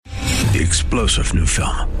The explosive new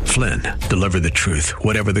film, Flynn, deliver the truth,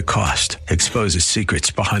 whatever the cost, exposes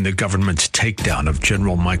secrets behind the government's takedown of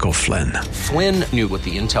General Michael Flynn. Flynn knew what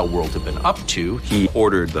the intel world had been up to. He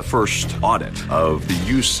ordered the first audit of the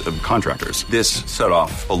use of contractors. This set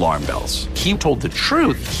off alarm bells. He told the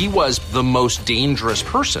truth. He was the most dangerous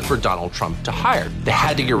person for Donald Trump to hire. They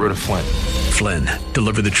had to get rid of Flynn. Flynn,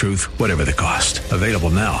 deliver the truth, whatever the cost. Available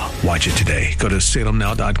now. Watch it today. Go to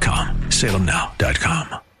salemnow.com.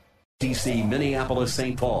 salemnow.com. DC, Minneapolis,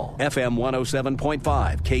 St. Paul, FM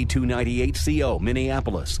 107.5, K298CO,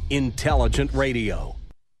 Minneapolis, Intelligent Radio.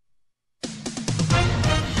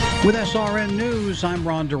 With SRN News, I'm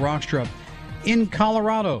Ron DeRockstra. In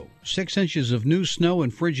Colorado, 6 inches of new snow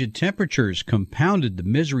and frigid temperatures compounded the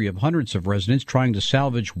misery of hundreds of residents trying to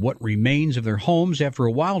salvage what remains of their homes after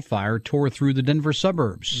a wildfire tore through the Denver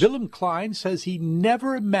suburbs. Willem Klein says he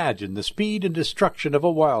never imagined the speed and destruction of a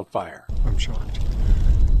wildfire. I'm shocked.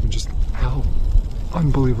 Just how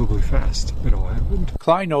unbelievably fast it all happened.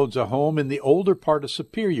 Klein owns a home in the older part of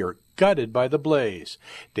Superior, gutted by the blaze.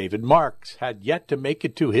 David Marks had yet to make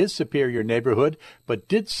it to his Superior neighborhood, but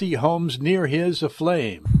did see homes near his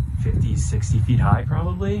aflame. 50, 60 feet high,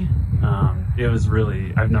 probably. It was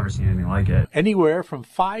really, I've never seen anything like it. Anywhere from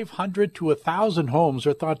 500 to 1,000 homes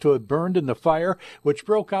are thought to have burned in the fire, which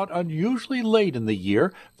broke out unusually late in the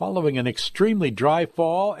year, following an extremely dry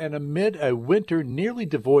fall and amid a winter nearly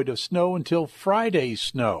devoid of snow until Friday's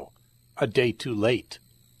snow, a day too late.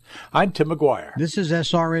 I'm Tim McGuire. This is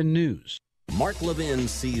SRN News. Mark Levin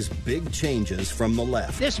sees big changes from the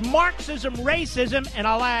left. This Marxism, racism, and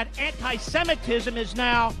I'll add anti-Semitism is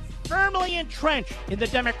now firmly entrenched in the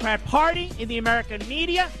Democrat Party, in the American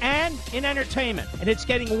media, and in entertainment. And it's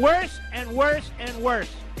getting worse and worse and worse.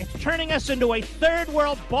 It's turning us into a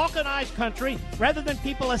third-world balkanized country rather than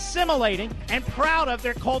people assimilating and proud of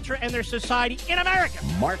their culture and their society in America.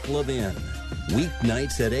 Mark Levin,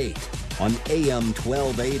 weeknights at 8 on AM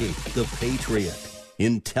 1280, The Patriot.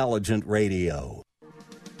 Intelligent Radio.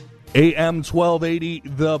 AM 1280,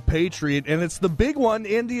 The Patriot, and it's the big one,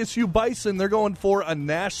 NDSU Bison. They're going for a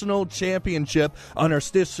national championship on our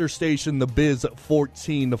sister station, The Biz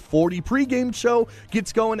 1440. Pre-game show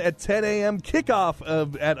gets going at 10 a.m.,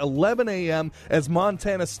 kickoff at 11 a.m. as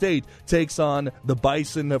Montana State takes on the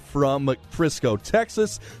Bison from Frisco,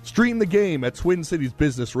 Texas. Stream the game at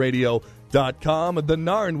TwinCitiesBusinessRadio.com. The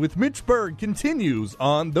Narn with Mitch Berg continues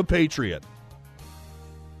on The Patriot.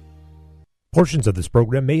 Portions of this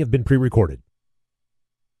program may have been pre-recorded.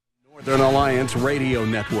 Northern Alliance Radio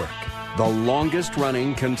Network, the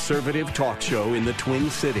longest-running conservative talk show in the Twin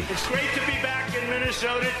Cities. It's great to be back in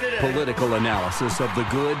Minnesota today. Political analysis of the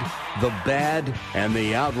good, the bad, and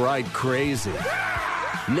the outright crazy.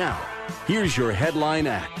 Now, here's your headline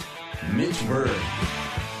act, Mitch Berg.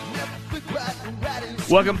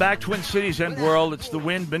 Welcome back, Twin Cities and world. It's the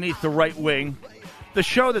wind beneath the right wing. The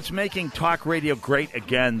show that's making talk radio great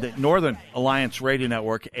again, the Northern Alliance Radio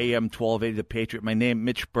Network, AM 1280, The Patriot. My name,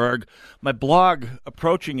 Mitch Berg. My blog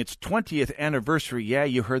approaching its 20th anniversary. Yeah,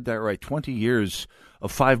 you heard that right. 20 years of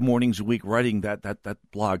 5 mornings a week writing that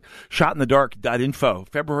blog. Shotinthedark.info,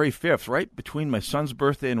 February 5th, right between my son's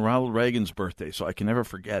birthday and Ronald Reagan's birthday, so I can never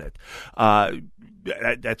forget it.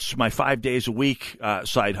 That's my 5 days a week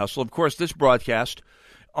side hustle. Of course, this broadcast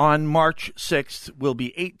on March 6th will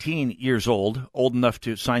be 18 years old enough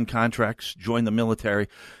to sign contracts, join the military,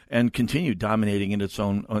 and continue dominating in its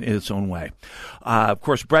own way. Of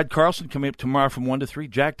course, Brad Carlson coming up tomorrow from 1 to 3.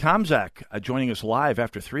 Jack Tomczak joining us live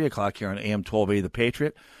after 3 o'clock here on AM 1280 The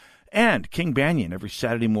Patriot. And King Banyan every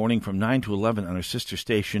Saturday morning from 9 to 11 on our sister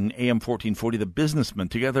station, AM 1440 The Businessman,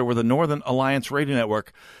 together with the Northern Alliance Radio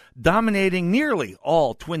Network, dominating nearly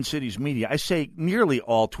all Twin Cities media. I say nearly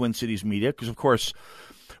all Twin Cities media because, of course,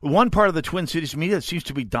 one part of the Twin Cities media that seems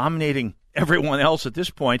to be dominating everyone else at this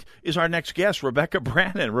point is our next guest, Rebecca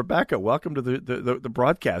Brannon. Rebecca, welcome to the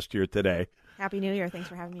broadcast here today. Happy New Year. Thanks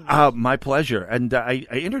for having me. My pleasure. And I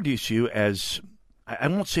introduce you as, I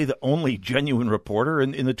won't say the only genuine reporter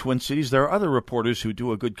in the Twin Cities. There are other reporters who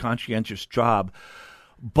do a good, conscientious job.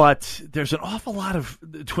 But there's an awful lot of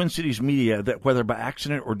Twin Cities media that, whether by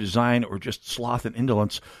accident or design or just sloth and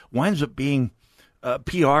indolence, winds up being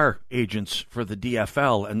PR agents for the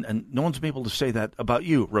DFL, and no one's been able to say that about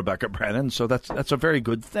you, Rebecca Brannon. So that's a very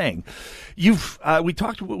good thing. We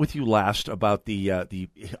talked with you last about the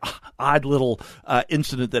odd little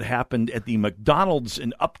incident that happened at the McDonald's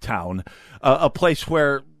in Uptown, a place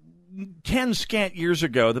where 10 scant years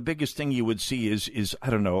ago, the biggest thing you would see is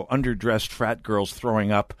I don't know, underdressed frat girls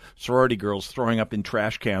throwing up, sorority girls throwing up in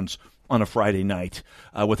trash cans on a Friday night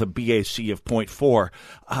with a BAC of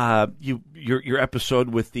 0.4. Your episode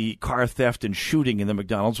with the car theft and shooting in the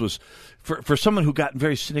McDonald's was, for someone who got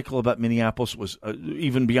very cynical about Minneapolis, was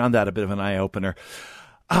even beyond that a bit of an eye-opener.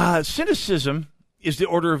 Cynicism is the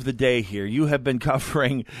order of the day here. You have been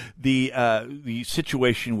covering the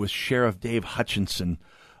situation with Sheriff Dave Hutchinson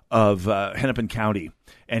of Hennepin County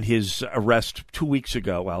and his arrest 2 weeks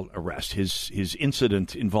ago. Well, his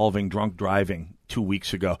incident involving drunk driving 2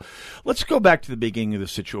 weeks ago. Let's go back to the beginning of the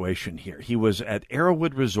situation here. He was at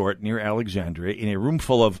Arrowwood Resort near Alexandria in a room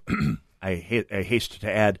full of, I haste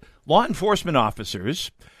to add, law enforcement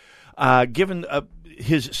officers. Given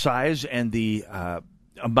his size and the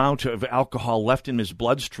amount of alcohol left in his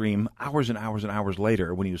bloodstream hours and hours and hours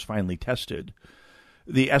later when he was finally tested,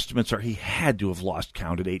 the estimates are he had to have lost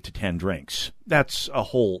count at 8 to 10 drinks. That's a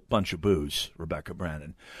whole bunch of booze, Rebecca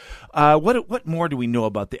Brannon. What more do we know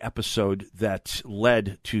about the episode that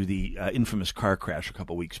led to the infamous car crash a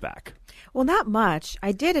couple weeks back? Well, not much.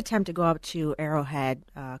 I did attempt to go up to Arrowhead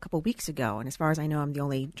a couple weeks ago, and as far as I know, I'm the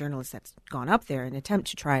only journalist that's gone up there in an attempt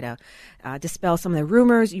to try to dispel some of the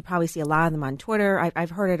rumors. You probably see a lot of them on Twitter.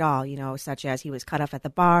 I've heard it all, such as he was cut off at the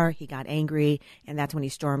bar, he got angry, and that's when he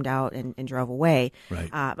stormed out and drove away. Right.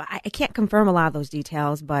 But I can't confirm a lot of those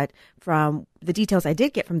details, but from the details I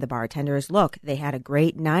did get from the bartenders, look, they had a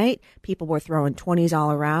great night. People were throwing 20s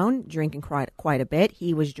all around, drinking quite a bit.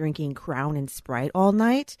 He was drinking Crown and Sprite all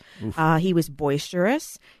night. He was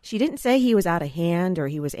boisterous. She didn't say he was out of hand or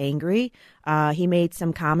he was angry. He made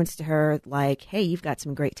some comments to her like, hey, you've got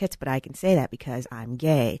some great tits, but I can say that because I'm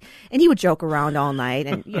gay. And he would joke around all night.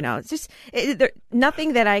 And, it's just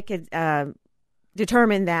nothing that I could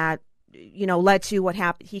determine that led to what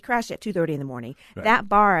happened. He crashed at 2:30 in the morning. Right. That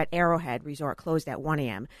bar at Arrowhead Resort closed at 1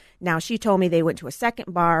 a.m. Now, she told me they went to a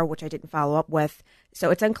second bar, which I didn't follow up with.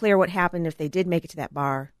 So it's unclear what happened if they did make it to that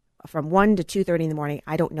bar from 1 to 2:30 in the morning.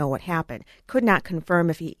 I don't know what happened. Could not confirm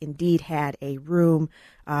if he indeed had a room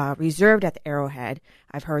reserved at the Arrowhead.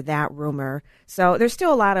 I've heard that rumor. So there's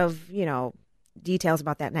still a lot of, details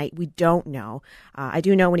about that night we don't know. I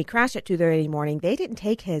do know when he crashed at 2:30 in the morning, they didn't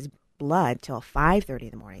take his blood till 5:30 in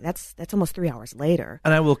the morning. That's almost 3 hours later.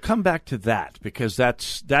 And I will come back to that because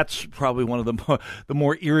that's probably one of the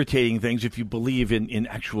more irritating things if you believe in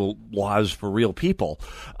actual laws for real people.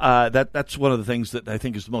 That's one of the things that I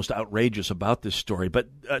think is the most outrageous about this story. But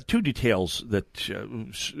two details that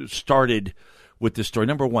started with this story.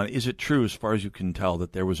 Number one, is it true, as far as you can tell,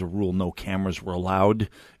 that there was a rule no cameras were allowed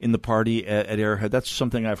in the party at Arrowhead? That's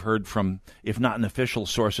something I've heard from, if not an official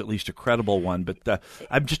source, at least a credible one. But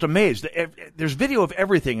I'm just amazed. There's video of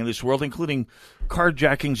everything in this world, including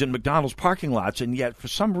carjackings in McDonald's parking lots, and yet, for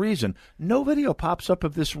some reason, no video pops up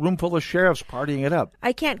of this room full of sheriffs partying it up.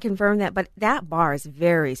 I can't confirm that, but that bar is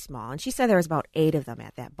very small, and she said there was about 8 of them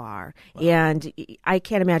at that bar. Wow. And I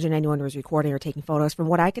can't imagine anyone was recording or taking photos. From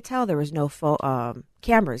what I could tell, there was no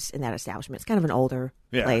cameras in that establishment. It's kind of an older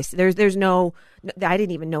place. There's no, I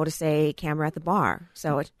didn't even notice a camera at the bar.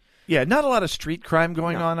 So not a lot of street crime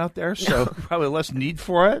going on out there, so probably less need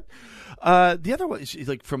for it. The other one is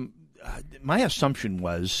like from my assumption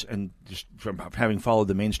was, and just from having followed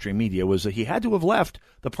the mainstream media, was that he had to have left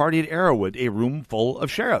the party at Arrowwood, a room full of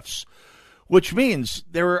sheriffs, which means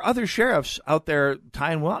there were other sheriffs out there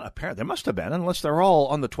tying one. Apparently, there must have been, unless they're all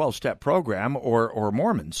on the 12-step program or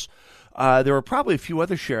Mormons. There were probably a few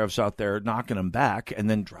other sheriffs out there knocking them back and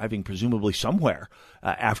then driving presumably somewhere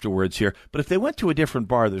afterwards here. But if they went to a different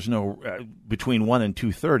bar, there's no between 1 and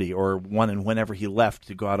 2:30 or 1 and whenever he left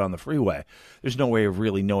to go out on the freeway, there's no way of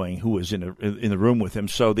really knowing who was in the room with him.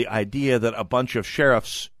 So the idea that a bunch of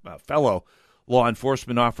sheriffs, fellow law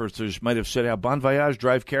enforcement officers, might have said, "Bon voyage,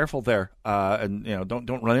 drive careful there, and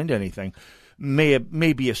don't run into anything," may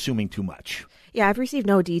be assuming too much. Yeah, I've received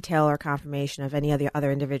no detail or confirmation of any of the other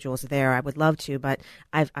individuals there. I would love to, but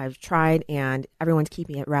I've tried, and everyone's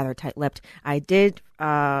keeping it rather tight-lipped. I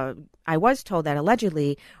was told that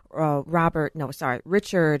allegedly Richard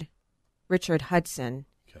Hudson,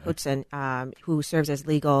 who serves as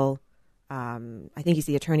legal, I think he's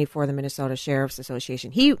the attorney for the Minnesota Sheriff's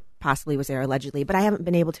Association. He possibly was there allegedly, but I haven't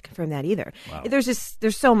been able to confirm that either. Wow.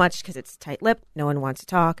 There's so much because it's tight-lipped. No one wants to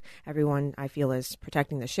talk. Everyone, I feel, is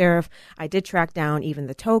protecting the sheriff. I did track down even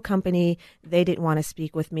the tow company. They didn't want to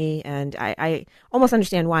speak with me, and I almost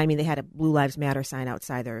understand why. I mean, they had a Blue Lives Matter sign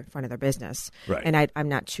outside front of their business, right. And I'm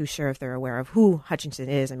not too sure if they're aware of who Hutchinson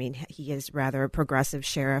is. I mean, he is rather a progressive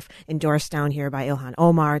sheriff, endorsed down here by Ilhan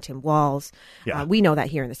Omar, Tim Walz. Yeah. We know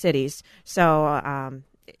that here in the cities. So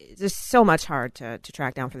there's so much hard to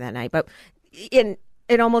track down from that night. But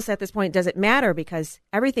it almost at this point doesn't matter because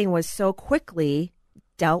everything was so quickly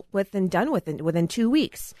dealt with and done with within 2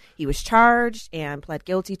 weeks. He was charged and pled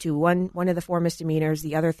guilty to one of the 4 misdemeanors.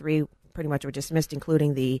 The other 3 pretty much were dismissed,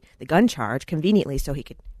 including the gun charge, conveniently so he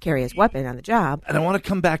could carry his weapon on the job. And I want to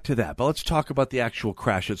come back to that, but let's talk about the actual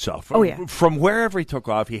crash itself. Oh, yeah. From wherever he took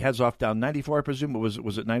off, he heads off down 94, I presume. Was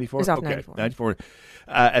it 94? It was off okay, 94. 94.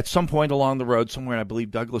 At some point along the road, somewhere in, I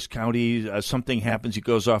believe, Douglas County, something happens. He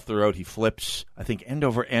goes off the road. He flips, I think, end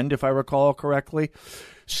over end, if I recall correctly,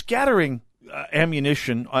 scattering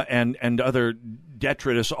ammunition and other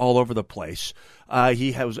detritus all over the place.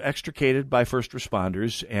 He was extricated by first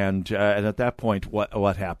responders, and at that point,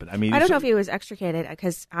 what happened? I mean, I don't know if he was extricated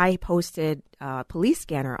because I posted police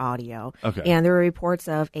scanner audio, okay, and there were reports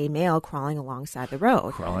of a male crawling alongside the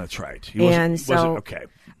road. That's right. Okay.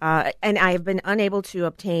 And I've been unable to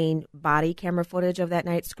obtain body camera footage of that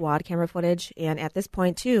night, squad camera footage, and at this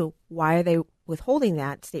point, too, why are they withholding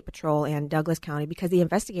that, State Patrol and Douglas County? Because the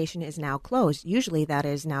investigation is now closed. Usually that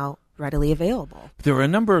is now readily available. There were a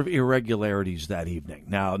number of irregularities that evening.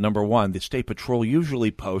 Now, number one, the State Patrol usually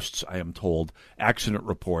posts, I am told, accident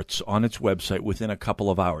reports on its website within a couple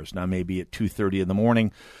of hours. Now, maybe at 2:30 in the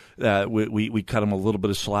morning, we cut them a little bit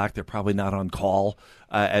of slack. They're probably not on call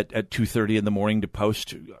at 2:30 in the morning to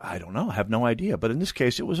post. I don't know. I have no idea. But in this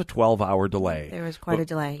case, it was a 12-hour delay. There was quite a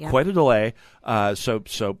delay, yeah. Quite a delay.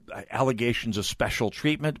 So allegations of special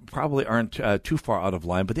treatment probably aren't too far out of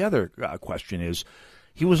line. But the other question is,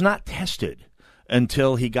 he was not tested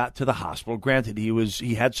until he got to the hospital. Granted,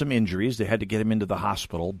 he had some injuries. They had to get him into the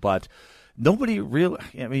hospital, but nobody really,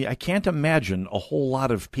 I mean, I can't imagine a whole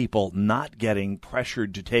lot of people not getting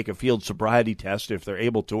pressured to take a field sobriety test if they're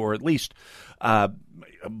able to, or at least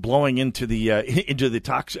blowing into the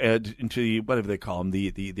whatever they call them,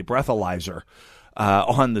 the breathalyzer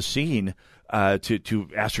on the scene to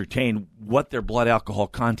ascertain what their blood alcohol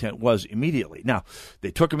content was immediately. Now,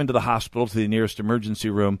 they took him into the hospital to the nearest emergency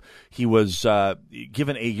room. He was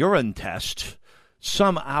given a urine test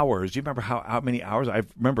some hours. Do you remember how many hours? I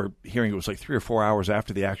remember hearing it was like 3 or 4 hours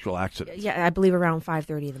after the actual accident. Yeah, I believe around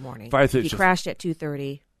 5:30 in the morning. 5:30. He crashed at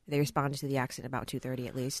 2:30. They responded to the accident about 2:30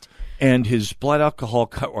 at least. And his blood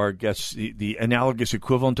alcohol, or I guess the analogous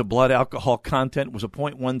equivalent to blood alcohol content, was a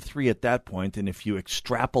 0.13 at that point. And if you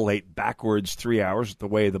extrapolate backwards 3 hours, the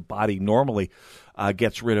way the body normally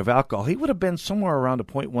gets rid of alcohol, he would have been somewhere around a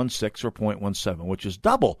 0.16 or 0.17, which is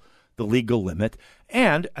double the legal limit.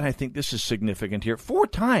 And I think this is significant here, 4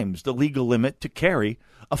 times the legal limit to carry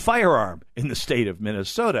a firearm in the state of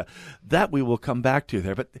Minnesota. That we will come back to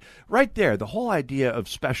there. But right there, the whole idea of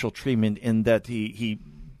special treatment in that he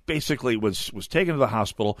basically was taken to the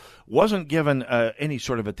hospital, wasn't given any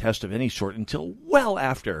sort of a test of any sort until well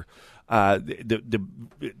after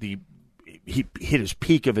he hit his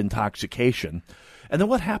peak of intoxication. And then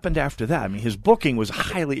what happened after that? I mean, his booking was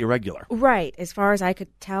highly irregular. Right. As far as I could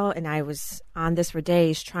tell, and I was on this for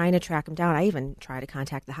days trying to track him down. I even tried to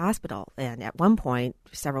contact the hospital. And at one point,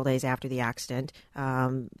 several days after the accident,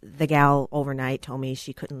 the gal overnight told me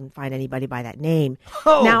she couldn't find anybody by that name.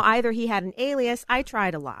 Oh. Now, either he had an alias. I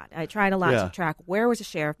tried a lot to track where was the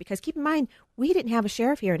sheriff. Because keep in mind, we didn't have a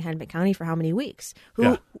sheriff here in Hennepin County for how many weeks?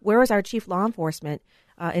 Where was our chief law enforcement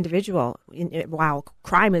individual while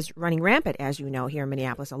crime is running rampant, as you know, here in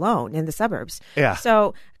Minneapolis alone, in the suburbs. Yeah.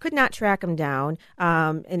 So could not track him down.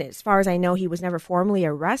 And as far as I know, he was never formally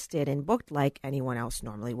arrested and booked like anyone else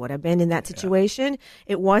normally would have been in that situation. Yeah.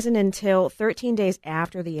 It wasn't until 13 days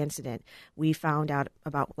after the incident we found out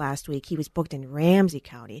about last week he was booked in Ramsey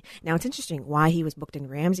County. Now, it's interesting why he was booked in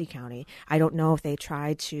Ramsey County. I don't know if they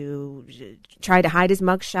tried to hide his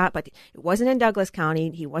mugshot, but it wasn't in Douglas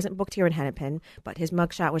County. He wasn't booked here in Hennepin, but his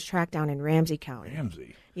mugshot was tracked down in Ramsey County.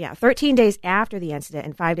 Ramsey. Yeah, 13 days after the incident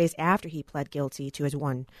and 5 days after he pled guilty to his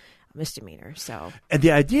one misdemeanor. So, and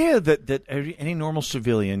the idea that any normal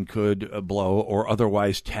civilian could blow or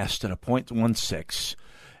otherwise test at a 0.16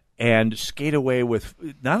 and skate away with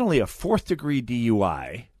not only a 4th-degree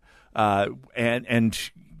DUI and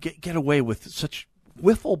get away with such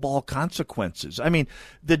wiffle ball consequences. I mean,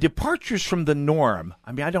 the departures from the norm.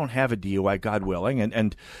 I mean, I don't have a DUI, God willing,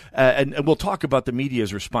 and we'll talk about the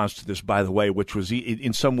media's response to this, by the way, which was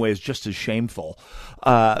in some ways just as shameful.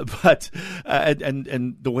 But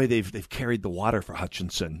the way they've carried the water for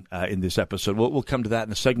Hutchinson in this episode. We'll come to that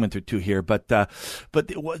in a segment or two here. But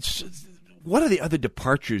what are the other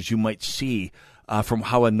departures you might see from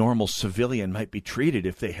how a normal civilian might be treated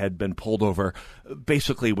if they had been pulled over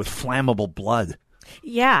basically with flammable blood?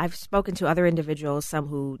 Yeah, I've spoken to other individuals, some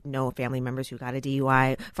who know family members who got a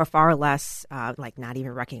DUI for far less, like not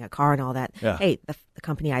even wrecking a car and all that. Yeah. Hey, the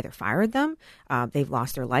company either fired them, they've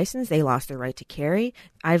lost their license, they lost their right to carry.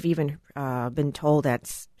 I've even been told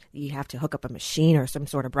that you have to hook up a machine or some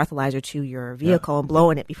sort of breathalyzer to your vehicle and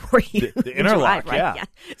blow in it before you the interlock, drive, right? Yeah.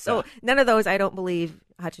 So none of those I don't believe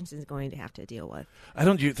Hutchinson's going to have to deal with. I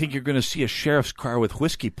don't think you're going to see a sheriff's car with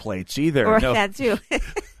whiskey plates either. Or no. that too.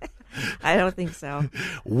 I don't think so.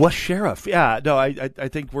 What sheriff? Yeah, no, I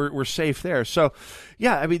think we're safe there. So,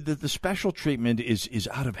 yeah, I mean the special treatment is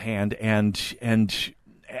out of hand, and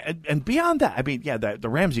beyond that, I mean, yeah, the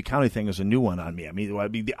Ramsey County thing is a new one on me. I mean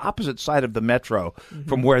the opposite side of the metro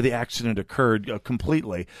from where the accident occurred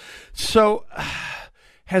completely. So,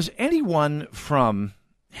 has anyone from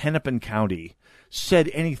Hennepin County said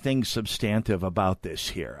anything substantive about this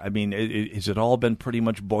here? I mean, has it all been pretty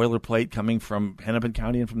much boilerplate coming from Hennepin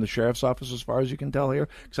County and from the sheriff's office as far as you can tell here?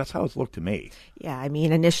 Because that's how it's looked to me. Yeah, I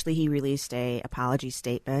mean, initially he released a apology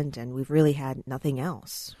statement, and we've really had nothing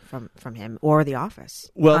else from him or the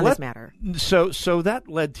office on this matter. So that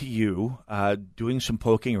led to you doing some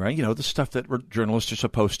poking around, the stuff that journalists are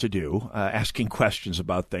supposed to do, asking questions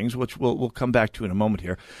about things, which we'll come back to in a moment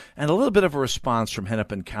here, and a little bit of a response from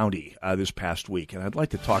Hennepin County this past week. And I'd like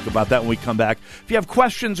to talk about that when we come back. If you have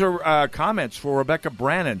questions or comments for Rebecca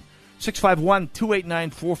Brannon,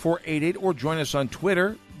 651-289-4488, or join us on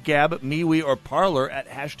Twitter, Gab, MeWe, or Parler at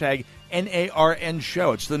hashtag NARN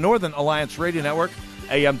Show. It's the Northern Alliance Radio Network,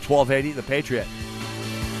 AM 1280, The Patriot.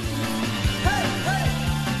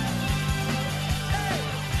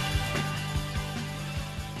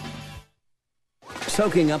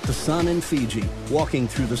 Soaking up the sun in Fiji, walking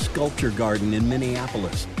through the sculpture garden in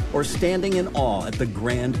Minneapolis, or standing in awe at the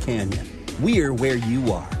Grand Canyon. We're where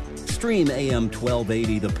you are. Stream AM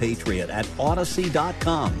 1280 The Patriot at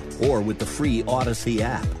Odyssey.com or with the free Odyssey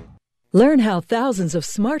app. Learn how thousands of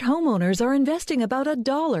smart homeowners are investing about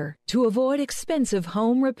 $1 to avoid expensive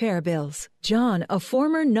home repair bills. John, a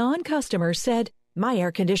former non-customer, said, "My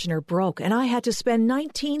air conditioner broke and I had to spend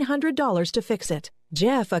 $1,900 to fix it."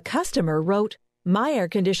 Jeff, a customer, wrote, "My air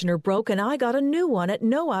conditioner broke and I got a new one at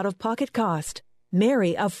no out-of-pocket cost."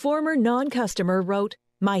 Mary, a former non-customer, wrote,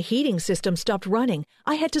 "My heating system stopped running.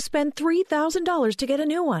 I had to spend $3,000 to get a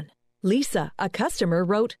new one." Lisa, a customer,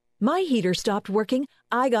 wrote, "My heater stopped working.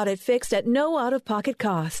 I got it fixed at no out-of-pocket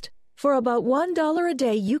cost." For about $1 a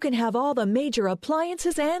day, you can have all the major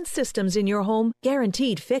appliances and systems in your home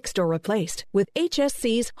guaranteed fixed or replaced with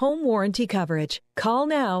HSC's home warranty coverage. Call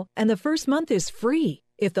now, and the first month is free.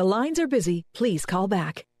 If the lines are busy, please call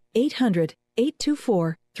back.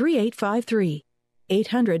 800-824-3853.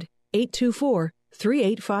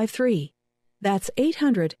 800-824-3853. That's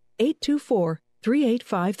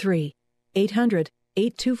 800-824-3853.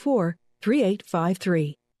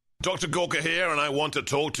 800-824-3853. Dr. Gorka here, and I want to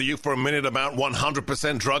talk to you for a minute about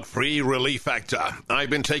 100% drug-free Relief Factor.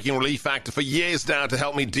 I've been taking Relief Factor for years now to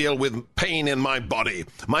help me deal with pain in my body.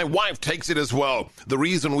 My wife takes it as well. The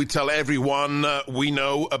reason we tell everyone we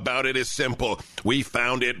know about it is simple. We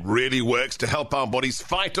found it really works to help our bodies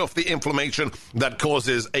fight off the inflammation that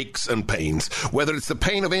causes aches and pains. Whether it's the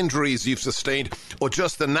pain of injuries you've sustained or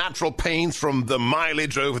just the natural pains from the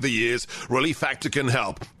mileage over the years, Relief Factor can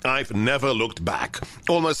help. I've never looked back.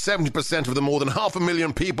 Almost 70% of the more than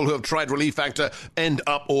 500,000 people who have tried Relief Factor end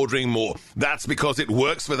up ordering more. That's because it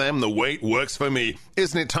works for them the way it works for me.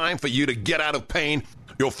 Isn't it time for you to get out of pain?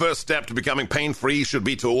 Your first step to becoming pain-free should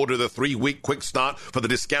be to order the 3-week quick start for the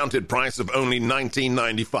discounted price of only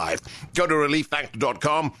 $19.95. Go to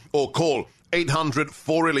ReliefFactor.com or call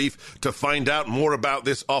 800-4RELIEF to find out more about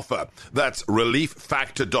this offer. That's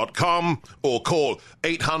ReliefFactor.com or call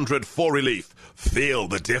 800-4RELIEF. Feel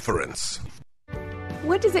the difference.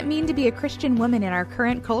 What does it mean to be a Christian woman in our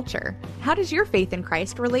current culture? How does your faith in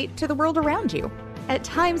Christ relate to the world around you? At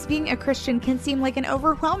times, being a Christian can seem like an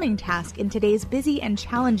overwhelming task in today's busy and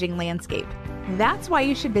challenging landscape. That's why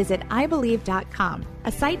you should visit ibelieve.com,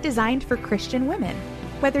 a site designed for Christian women.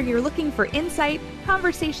 Whether you're looking for insight,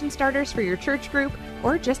 conversation starters for your church group,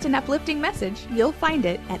 or just an uplifting message, you'll find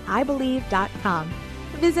it at ibelieve.com.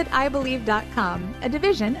 Visit ibelieve.com, a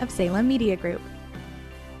division of Salem Media Group.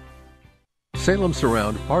 Salem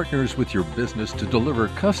Surround partners with your business to deliver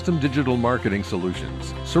custom digital marketing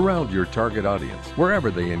solutions. Surround your target audience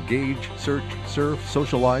wherever they engage, search, surf,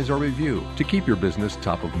 socialize, or review to keep your business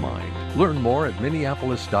top of mind. Learn more at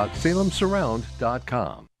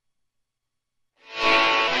minneapolis.salemsurround.com.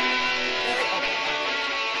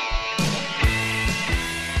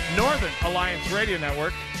 Northern Alliance Radio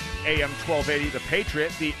Network, AM 1280, The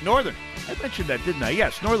Patriot, the Northern. I mentioned that, didn't I?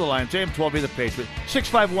 Yes, Northern Alliance, AM 1280, The Patriot,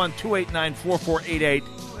 651-289-4488.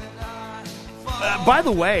 By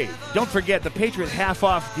the way, don't forget the Patriot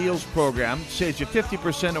Half-Off Deals program saves you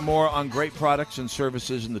 50% or more on great products and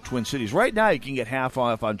services in the Twin Cities. Right now, you can get half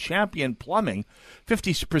off on Champion Plumbing,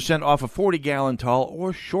 50% off a 40-gallon tall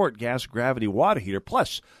or short gas gravity water heater,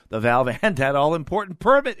 plus the valve and that all-important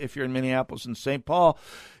permit if you're in Minneapolis and St. Paul.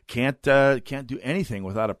 Can't do anything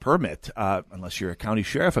without a permit unless you're a county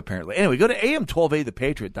sheriff, apparently. Anyway, go to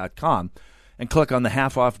am1280thepatriot.com and click on the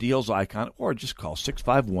half-off deals icon, or just call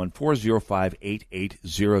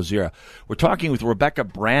 651-405-8800. We're talking with Rebecca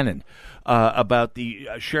Brannon about the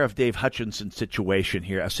Sheriff Dave Hutchinson situation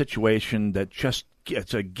here, a situation that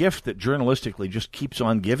it's a gift that journalistically just keeps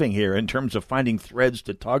on giving here in terms of finding threads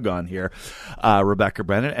to tug on here, Rebecca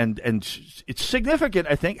Brannon. And it's significant,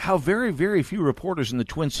 I think, how very, very few reporters in the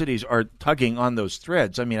Twin Cities are tugging on those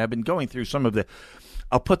threads. I mean, I've been going through some of the,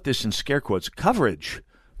 I'll put this in scare quotes, coverage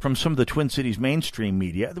from some of the Twin Cities mainstream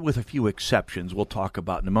media, with a few exceptions we'll talk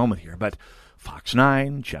about in a moment here. But Fox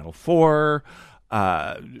 9, Channel 4,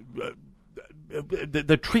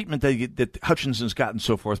 the treatment that Hutchinson's got and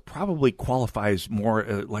so forth probably qualifies more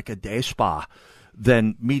like a day spa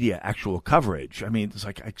than media actual coverage. I mean, it's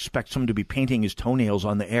like I expect someone to be painting his toenails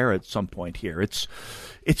on the air at some point here. It's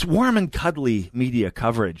warm and cuddly media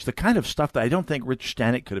coverage, the kind of stuff that I don't think Rich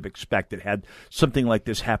Stanek could have expected had something like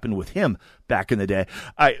this happen with him back in the day.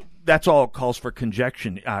 That's all calls for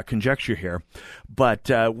conjecture here. But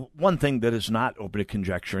one thing that is not open to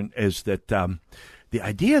conjecture is that the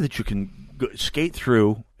idea that you can skate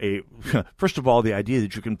through first of all, the idea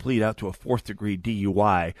that you can plead out to a fourth-degree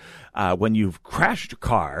DUI when you've crashed a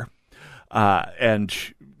car and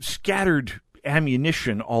scattered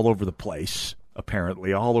ammunition all over the place,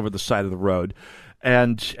 apparently, all over the side of the road,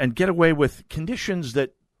 and get away with conditions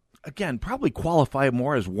that, again, probably qualify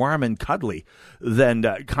more as warm and cuddly than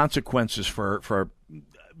consequences for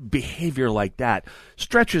behavior like that,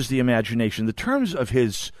 stretches the imagination. The terms of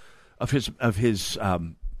his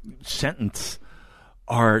sentence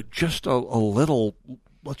are just a little,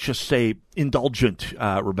 let's just say, indulgent,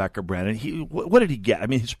 Rebecca Brannon. What did he get? I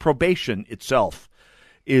mean, his probation itself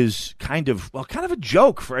is kind of a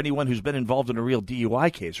joke for anyone who's been involved in a real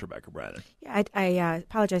DUI case, Rebecca Brannon. Yeah, I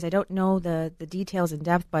apologize. I don't know the details in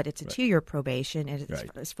depth, but it's a 2-year probation. And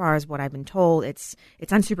as far as what I've been told, it's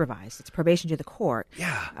unsupervised. It's probation to the court.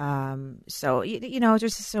 Yeah. So, there's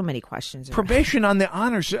just so many questions. Probation on the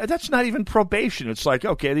honors, that's not even probation. It's like,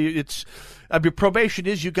 okay, probation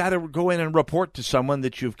is you got to go in and report to someone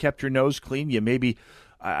that you've kept your nose clean. You maybe...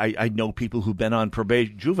 I know people who've been on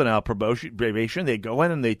juvenile probation. They go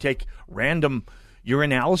in and they take random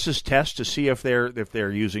urinalysis tests to see if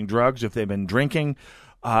they're using drugs, if they've been drinking.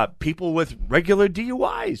 People with regular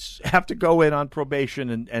DUIs have to go in on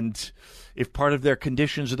probation, and if part of their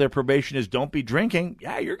conditions of their probation is don't be drinking,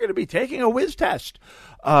 you're going to be taking a whiz test.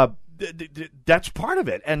 That's part of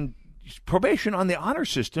it. And probation on the honor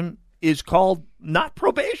system is called not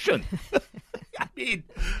probation. I mean,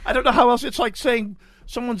 I don't know how else. It's like saying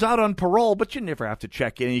someone's out on parole, but you never have to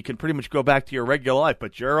check in. You can pretty much go back to your regular life,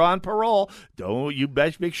 but you're on parole. Don't you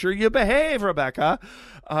best make sure you behave, Rebecca.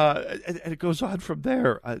 And it goes on from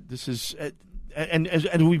there. This is,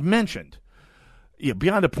 and we've mentioned,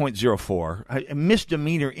 beyond a .04, a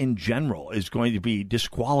misdemeanor in general is going to be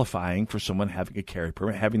disqualifying for someone having a carry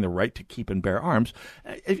permit, having the right to keep and bear arms.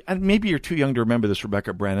 And maybe you're too young to remember this,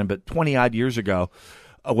 Rebecca Brannon, but 20-odd years ago,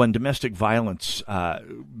 when domestic violence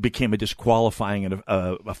became a disqualifying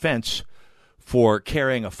offense for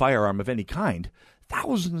carrying a firearm of any kind,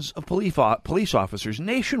 thousands of police officers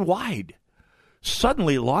nationwide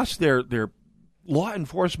suddenly lost their law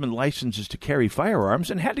enforcement licenses to carry firearms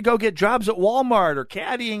and had to go get jobs at Walmart or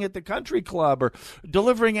caddying at the country club or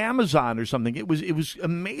delivering Amazon or something. It was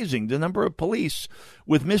amazing, the number of police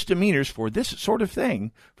with misdemeanors for this sort of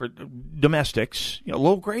thing, for domestics,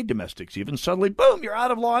 low-grade domestics even. Suddenly, boom, you're out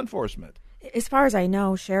of law enforcement. As far as I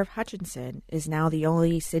know, Sheriff Hutchinson is now the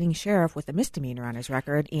only sitting sheriff with a misdemeanor on his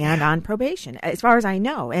record and on probation, as far as I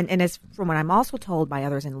know. And as from what I'm also told by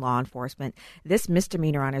others in law enforcement, this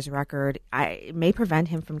misdemeanor on his record may prevent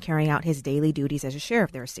him from carrying out his daily duties as a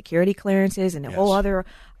sheriff. There are security clearances and a whole other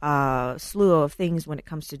slew of things when it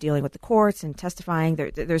comes to dealing with the courts and testifying.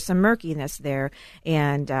 There's some murkiness there,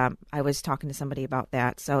 and I was talking to somebody about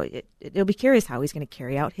that. So it'll be curious how he's going to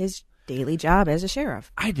carry out his daily job as a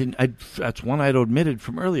sheriff. That's one I'd omitted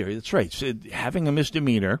from earlier. That's right. So having a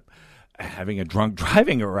misdemeanor, having a drunk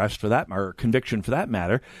driving arrest for that, or conviction for that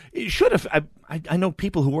matter, it should have. I know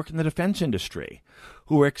people who work in the defense industry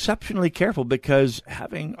who are exceptionally careful because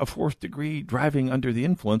having a fourth-degree driving under the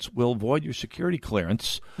influence will void your security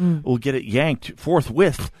clearance, will get it yanked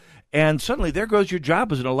forthwith. And suddenly there goes your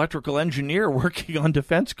job as an electrical engineer working on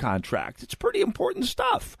defense contracts. It's pretty important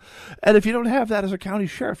stuff. And if you don't have that as a county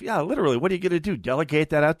sheriff, literally, what are you going to do?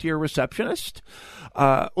 Delegate that out to your receptionist?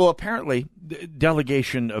 Well, apparently,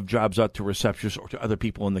 delegation of jobs out to receptionists or to other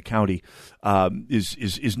people in the county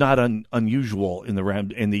is not unusual in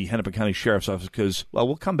the Hennepin County Sheriff's Office because, well,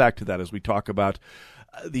 we'll come back to that as we talk about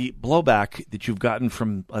the blowback that you've gotten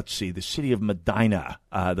from, let's see, the city of Medina,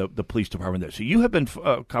 the police department there. So you have been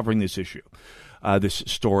covering this issue, this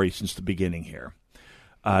story since the beginning here.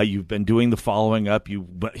 You've been doing the following up.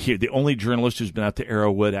 You're the only journalist who's been out to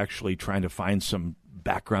Arrowwood actually trying to find some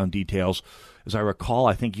background details. As I recall,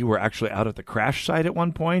 I think you were actually out at the crash site at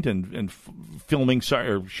one point and filming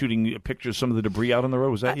or shooting pictures of some of the debris out on the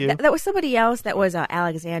road. Was that you? That was somebody else. That was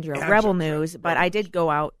Alexandria Rebel News. But I did go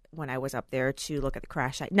out when I was up there to look at the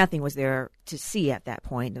crash site. Nothing was there to see at that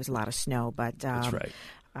point. There was a lot of snow. But that's right.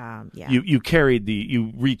 Yeah. You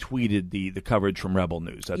retweeted the coverage from Rebel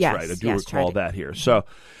News. That's right. I do recall that here. So.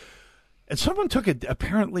 And someone took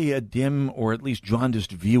apparently a dim or at least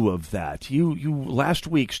jaundiced view of that. You last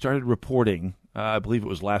week started reporting, I believe it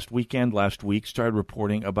was last week, started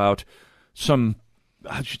reporting about some,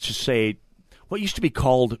 I should just say, what used to be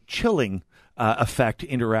called chilling effect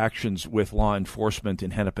interactions with law enforcement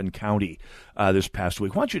in Hennepin County this past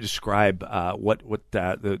week. Why don't you describe what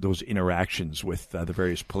those interactions with the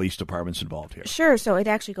various police departments involved here? Sure. So it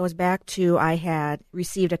actually goes back to I had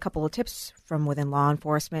received a couple of tips from within law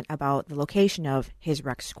enforcement about the location of his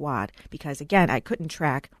rec squad because, again, I couldn't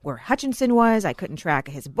track where Hutchinson was. I couldn't track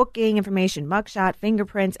his booking information, mugshot,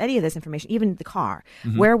 fingerprints, any of this information, even the car.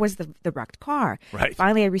 Mm-hmm. Where was the wrecked car? Right.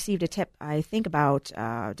 Finally, I received a tip, I think about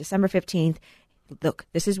December 15th. Look,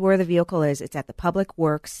 this is where the vehicle is. It's at the Public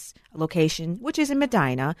Works location, which is in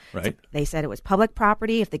Medina. Right. They said it was public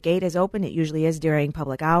property. If the gate is open, it usually is during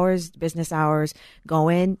public hours, business hours. Go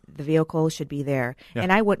in, the vehicle should be there. Yeah.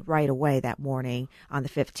 And I went right away that morning on the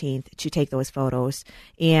 15th to take those photos.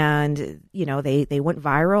 And, they went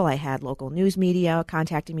viral. I had local news media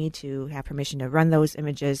contacting me to have permission to run those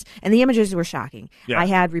images. And the images were shocking. Yeah. I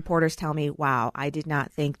had reporters tell me, wow, I did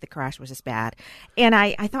not think the crash was this bad. And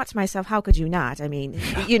I thought to myself, how could you not? I mean,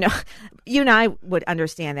 you and I would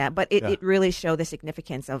understand that, but it really showed the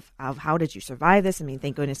significance of how did you survive this? I mean,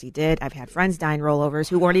 thank goodness he did. I've had friends die in rollovers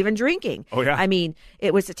who weren't even drinking. Oh, yeah. I mean,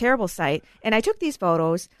 it was a terrible sight. And I took these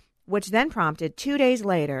photos, which then prompted 2 days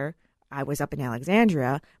later, I was up in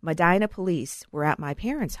Alexandria. Medina police were at my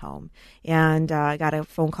parents' home, and I got a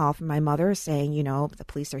phone call from my mother saying, the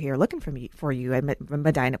police are here looking for you at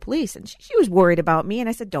Medina police. And she was worried about me, and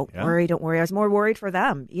I said, don't worry. I was more worried for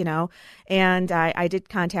them, And I did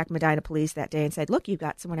contact Medina police that day and said, look, you've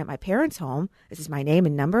got someone at my parents' home. This is my name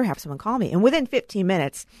and number. Have someone call me. And within 15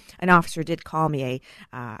 minutes, an officer did call me,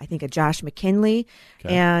 I think a Josh McKinley.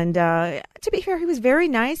 Okay. And to be fair, he was very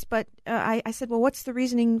nice, but I said, well, what's the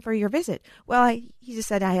reasoning for your visit? Well, he just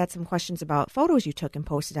said I had some questions about photos you took and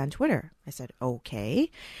posted on Twitter. I said, okay.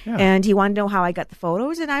 Yeah. And he wanted to know how I got the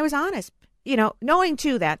photos, and I was honest. Knowing,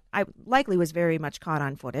 too, that I likely was very much caught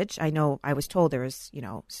on footage. I know I was told there was,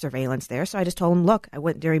 surveillance there. So I just told him, look, I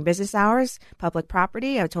went during business hours, public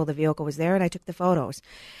property. I told the vehicle was there, and I took the photos.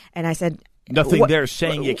 And I said... Nothing there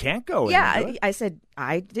saying you can't go in. Yeah, I said,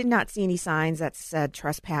 I did not see any signs that said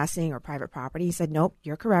trespassing or private property. He said, nope,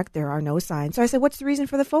 you're correct. There are no signs. So I said, what's the reason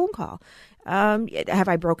for the phone call? Have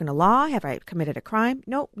I broken a law? Have I committed a crime?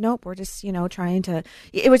 Nope. We're just, trying to...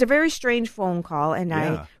 It was a very strange phone call, and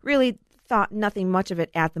I really thought nothing much of it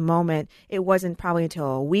at the moment. It wasn't probably until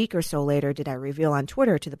a week or so later did I reveal on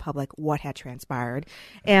Twitter to the public what had transpired.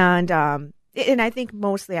 And I think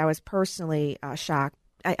mostly I was personally shocked.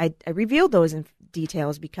 I revealed those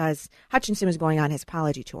details because Hutchinson was going on his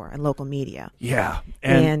apology tour on local media. Yeah,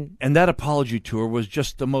 and that apology tour was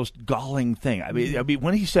just the most galling thing. I mean,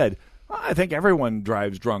 when he said, I think everyone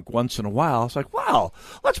drives drunk once in a while, it's like, wow,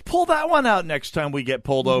 let's pull that one out next time we get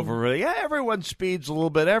pulled over. Yeah, everyone speeds a little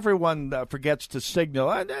bit. Everyone forgets to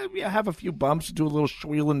signal. Have a few bumps, do a little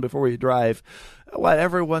squealing before you drive. What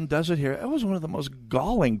everyone does it here. It was one of the most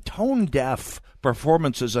galling, tone-deaf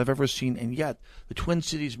performances I've ever seen, and yet the Twin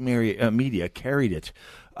Cities media carried it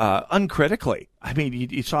uncritically. I mean,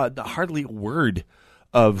 you saw hardly a word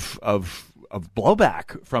of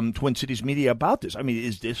blowback from Twin Cities media about this. I mean,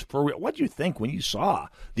 is this for real? What do you think when you saw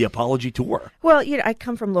the apology tour? Well, I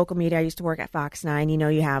come from local media. I used to work at Fox 9.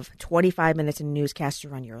 You have 25 minutes in a newscast to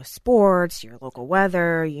run your sports, your local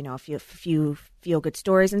weather, a few feel-good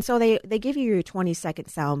stories. And so they give you your 20-second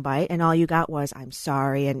soundbite, and all you got was, I'm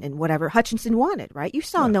sorry, and whatever Hutchinson wanted, right? You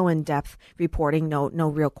saw no in-depth reporting, no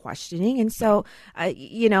real questioning. And so,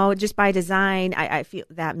 just by design, I feel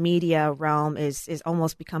that media realm is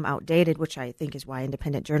almost become outdated, which I think is why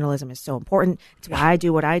independent journalism is so important. It's why I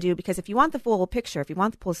do what I do, because if you want the full picture, if you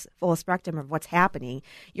want the full spectrum of what's happening,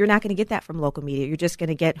 you're not going to get that from local media. You're just going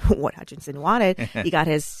to get what Hutchinson wanted. He got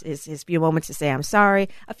his few moments to say, I'm sorry.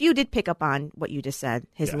 A few did pick up on what you just said,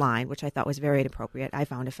 his line, which I thought was very inappropriate. I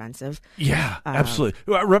found offensive. Yeah, absolutely.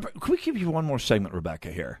 Can we give you one more segment,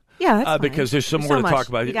 Rebecca, here? Yeah, that's fine. Because there's some more to talk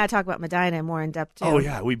about. You got to talk about Medina more in depth, too. Oh,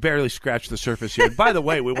 yeah. We barely scratched the surface here. By the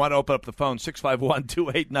way, we want to open up the phone,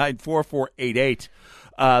 651-289-4488.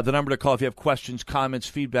 The number to call if you have questions, comments,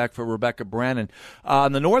 feedback for Rebecca Brannon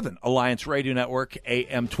on the Northern Alliance Radio Network,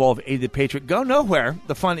 AM 1280 The Patriot. Go nowhere.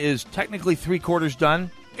 The fun is technically 3/4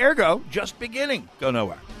 done. Ergo, just beginning. Go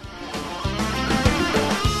nowhere.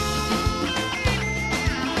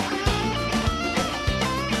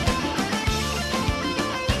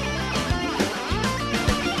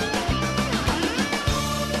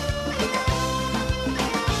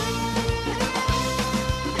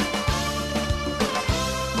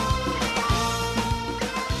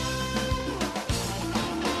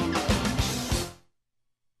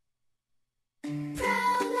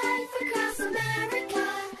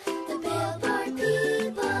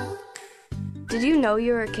 Did you know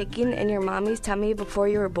you were kicking in your mommy's tummy before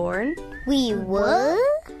you were born? We were?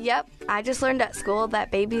 Yep. I just learned at school that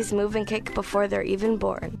babies move and kick before they're even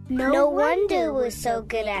born. No wonder we're so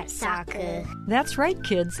good at soccer. That's right,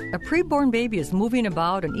 kids. A preborn baby is moving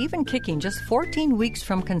about and even kicking just 14 weeks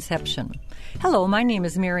from conception. Hello, my name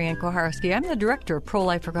is Marianne Koharski. I'm the director of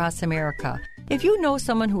Pro-Life Across America. If you know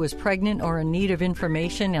someone who is pregnant or in need of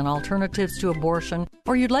information and alternatives to abortion,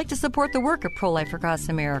 or you'd like to support the work of Pro-Life Across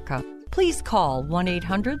America, please call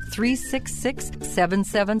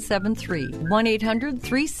 1-800-366-7773,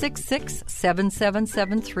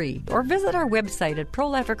 1-800-366-7773, or visit our website at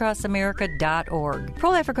prolifeacrossamerica.org.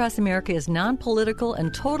 Pro-Life Across America is non-political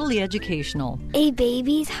and totally educational. A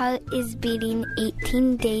baby's heart is beating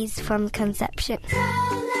 18 days from conception.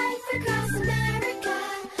 Pro-Life Across America,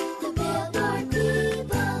 the Billboard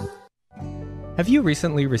people. Have you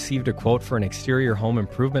recently received a quote for an exterior home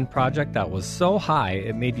improvement project that was so high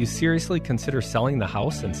it made you seriously consider selling the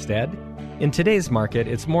house instead? In today's market,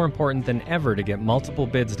 it's more important than ever to get multiple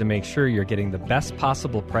bids to make sure you're getting the best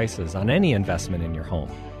possible prices on any investment in your home.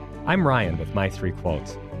 I'm Ryan with My Three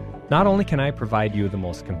Quotes. Not only can I provide you the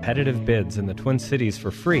most competitive bids in the Twin Cities for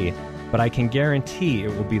free, but I can guarantee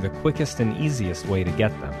it will be the quickest and easiest way to get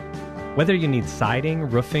them. Whether you need siding,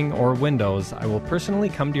 roofing, or windows, I will personally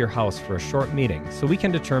come to your house for a short meeting so we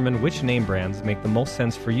can determine which name brands make the most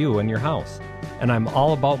sense for you and your house. And I'm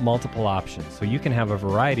all about multiple options so you can have a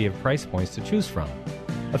variety of price points to choose from.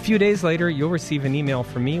 A few days later, you'll receive an email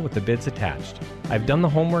from me with the bids attached. I've done the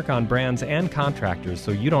homework on brands and contractors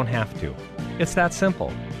so you don't have to. It's that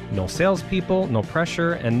simple. No salespeople, no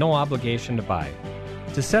pressure, and no obligation to buy.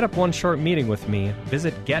 To set up one short meeting with me,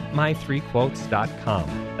 visit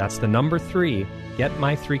getmy3quotes.com. That's the number 3,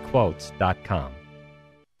 getmy3quotes.com.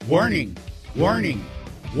 Warning, warning,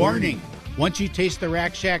 warning. Once you taste the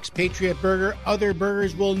Rack Shack's Patriot Burger, other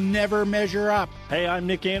burgers will never measure up. Hey, I'm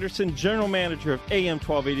Nick Anderson, General Manager of AM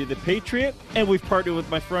 1280 The Patriot, and we've partnered with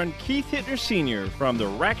my friend Keith Hittner Sr. from the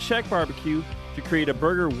Rack Shack Barbecue to create a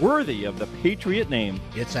burger worthy of the Patriot name.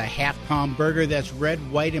 It's a half-pound burger that's red,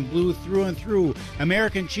 white, and blue through and through,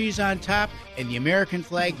 American cheese on top, and the American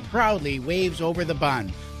flag proudly waves over the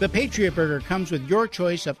bun. The Patriot Burger comes with your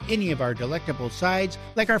choice of any of our delectable sides,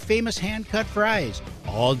 like our famous hand-cut fries,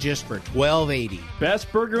 all just for $12.80. Best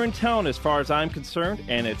burger in town as far as I'm concerned,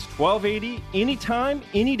 and it's $12.80 anytime,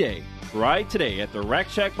 any day. Try it today at the Rack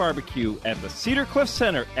Shack Barbecue at the Cedar Cliff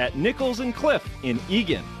Center at Nichols and Cliff in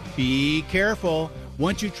Eagan. Be careful.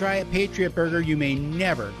 Once you try a Patriot Burger, you may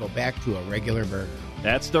never go back to a regular burger.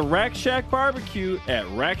 That's the Rack Shack Barbecue at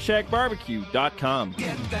RackShackBarbecue.com.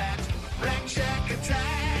 Get that Rack Shack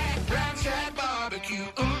attack, Rack Shack Barbecue,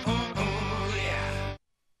 ooh, ooh, ooh, yeah.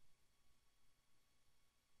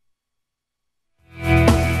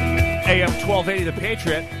 AM 1280 The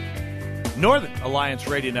Patriot, Northern Alliance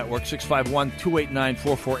Radio Network,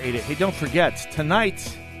 651-289-4488. Hey, don't forget,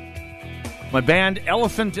 tonight, my band,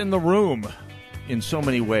 Elephant in the Room, in so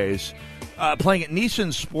many ways, playing at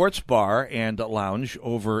Neeson's Sports Bar and Lounge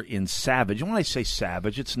over in Savage. And when I say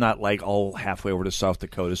Savage, it's not like all halfway over to South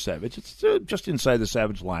Dakota Savage. It's just inside the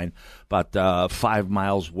Savage line, about 5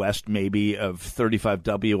 miles west, maybe, of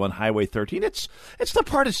 35W on Highway 13. It's the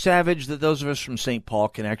part of Savage that those of us from St. Paul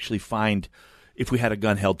can actually find if we had a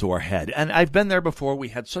gun held to our head. And I've been there before. We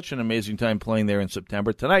had such an amazing time playing there in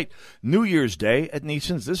September. Tonight, New Year's Day at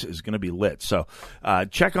Neeson's, this is going to be lit. So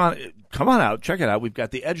come on out, check it out. We've got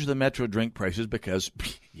the Edge of the Metro drink prices because,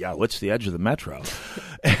 yeah, what's the Edge of the Metro?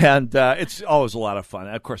 And it's always a lot of fun.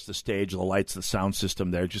 Of course, the stage, the lights, the sound system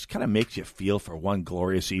there just kind of makes you feel for one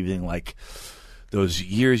glorious evening like those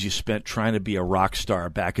years you spent trying to be a rock star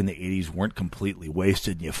back in the 80s weren't completely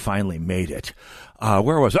wasted and you finally made it.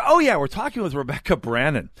 Where was it? Oh, yeah, we're talking with Rebecca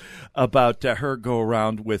Brannon about her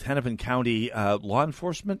go-around with Hennepin County law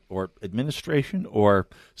enforcement or administration or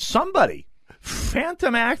somebody.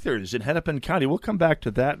 Phantom actors in Hennepin County. We'll come back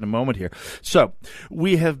to that in a moment here. So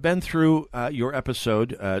we have been through your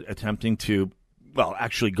episode attempting to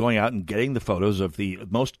actually going out and getting the photos of the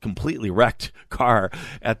most completely wrecked car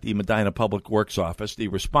at the Medina Public Works office, the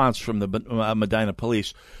response from the Medina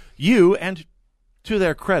police. You, and to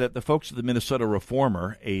their credit, the folks of the Minnesota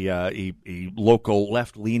Reformer, a local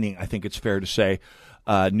left-leaning, I think it's fair to say,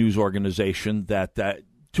 news organization that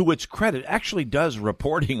to its credit, actually does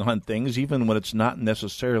reporting on things, even when it's not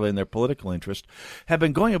necessarily in their political interest, have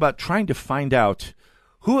been going about trying to find out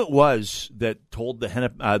who it was that told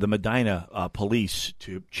the Medina police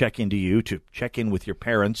to check into you, to check in with your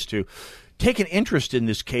parents, to take an interest in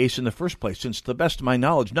this case in the first place, since to the best of my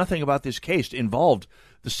knowledge, nothing about this case involved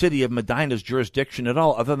the city of Medina's jurisdiction at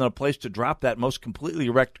all, other than a place to drop that most completely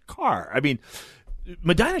wrecked car. I mean,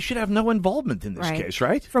 Medina should have no involvement in this case,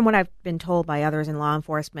 right? From what I've been told by others in law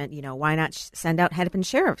enforcement, why not send out Hennepin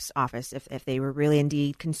Sheriff's Office if they were really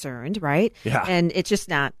indeed concerned, right? Yeah. And it's just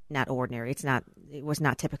not ordinary. It was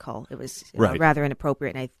not typical. It was rather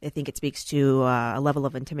inappropriate, and I think it speaks to a level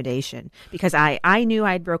of intimidation because I knew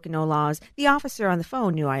I had broken no laws. The officer on the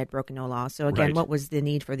phone knew I had broken no laws. So again, what was the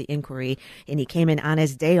need for the inquiry? And he came in on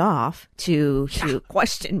his day off to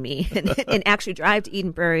question me and actually drive to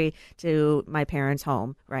Eden Prairie to my parents'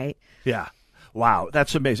 home, right? Yeah. Wow,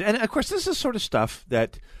 that's amazing. And of course, this is sort of stuff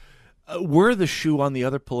that were the shoe on the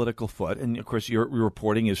other political foot, and of course your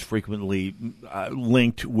reporting is frequently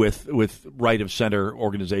linked with right of center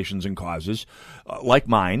organizations and causes like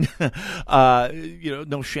mine.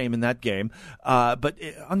 No shame in that game. But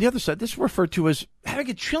on the other side, this is referred to as having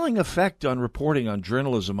a chilling effect on reporting, on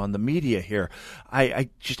journalism, on the media here. I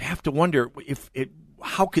just have to wonder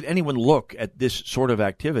how could anyone look at this sort of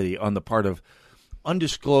activity on the part of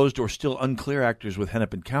undisclosed or still unclear actors with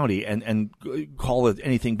Hennepin County and call it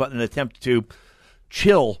anything but an attempt to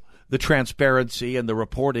chill the transparency and the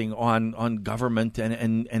reporting on government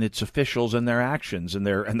and its officials and their actions and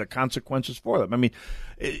the consequences for them. I mean,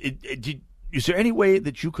 is there any way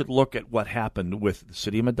that you could look at what happened with the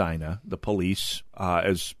city of Medina, the police,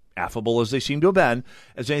 as affable as they seem to have been,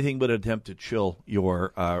 as anything but an attempt to chill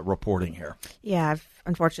your reporting here? Yeah,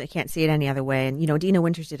 unfortunately can't see it any other way. And, Dina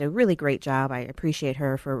Winters did a really great job. I appreciate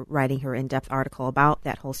her for writing her in-depth article about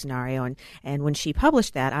that whole scenario. And when she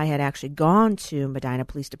published that, I had actually gone to Medina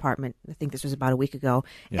Police Department, I think this was about a week ago,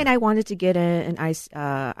 and I wanted to get an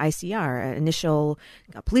ICR, an initial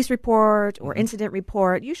police report or incident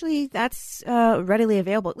report. Usually that's readily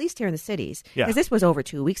available, at least here in the cities. Because this was over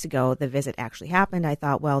 2 weeks ago, the visit actually happened. I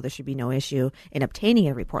thought, well, there should be no issue in obtaining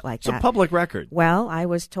a report like that. It's a public record. Well, I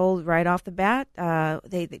was told right off the bat,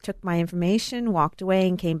 they took my information, walked away,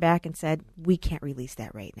 and came back and said, we can't release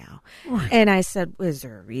that right now. Right. And I said, is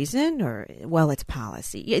there a reason? Or, well, it's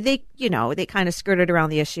policy. They kind of skirted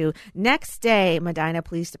around the issue. Next day, Medina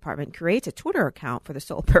Police Department creates a Twitter account for the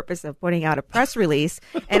sole purpose of putting out a press release.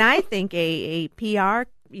 And I think a PR,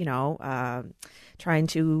 trying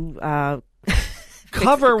to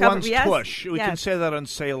cover one's push. We can say that on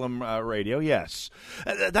Salem radio. Yes,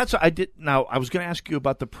 that's what I did. Now I was going to ask you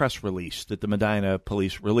about the press release that the Medina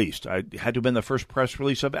Police released. I had to have been the first press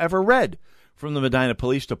release I've ever read from the Medina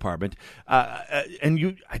Police Department.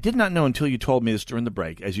 And I did not know until you told me this during the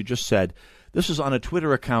break. As you just said, this is on a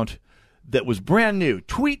Twitter account that was brand new.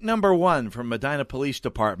 Tweet number 1 from Medina Police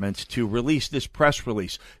Department to release this press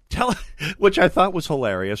release. Which I thought was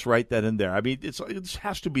hilarious right then and there. I mean, it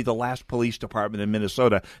has to be the last police department in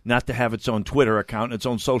Minnesota not to have its own Twitter account and its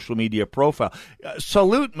own social media profile.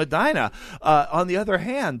 Salute Medina. On the other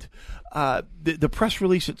hand, the press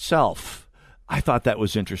release itself, I thought that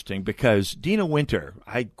was interesting because Dina Winter,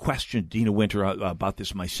 I questioned Dina Winter about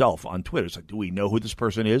this myself on Twitter. It's like, do we know who this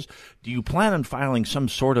person is? Do you plan on filing some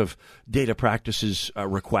sort of data practices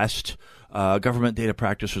request, government data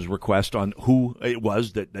practices request on who it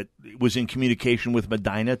was that was in communication with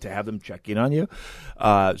Medina to have them check in on you?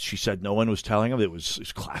 She said no one was telling them. It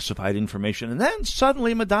was classified information. And then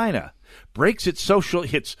suddenly Medina breaks its social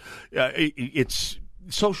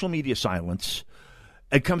media silence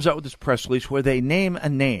it comes out with this press release where they name a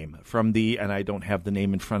name from and I don't have the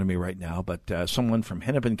name in front of me right now, but someone from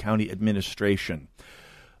Hennepin County administration.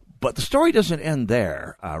 But the story doesn't end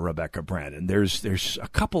there, Rebecca Brannon. There's a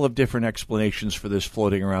couple of different explanations for this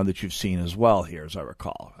floating around that you've seen as well here, as I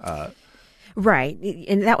recall. Right.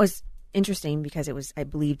 And that was interesting because it was, I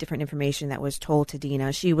believe, different information that was told to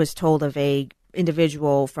Dina. She was told of a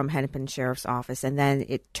individual from Hennepin Sheriff's Office, and then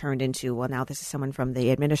it turned into, well, now this is someone from the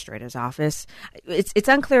administrator's office. It's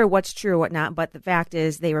unclear what's true or what not, but the fact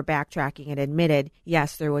is they were backtracking and admitted,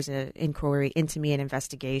 yes, there was an inquiry into me, an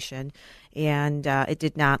investigation, and it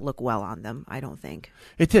did not look well on them, I don't think.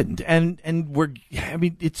 It didn't. And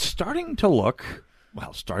it's starting to look...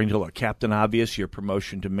 Well, Captain Obvious, your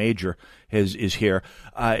promotion to Major is here.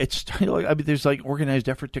 It's starting to look, there's like organized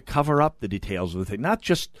effort to cover up the details of the thing. Not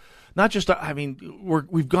just.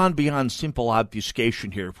 We've gone beyond simple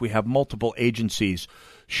obfuscation here. If we have multiple agencies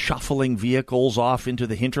shuffling vehicles off into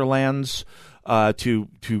the hinterlands to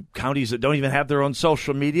counties that don't even have their own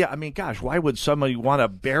social media, I mean, gosh, why would somebody want to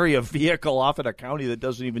bury a vehicle off in a county that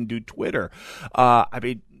doesn't even do Twitter?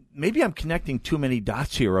 Maybe I'm connecting too many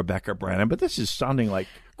dots here, Rebecca Brannon, but this is sounding like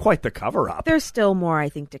quite the cover-up. There's still more, I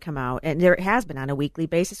think, to come out. And there has been on a weekly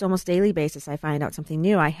basis, almost daily basis, I find out something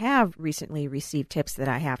new. I have recently received tips that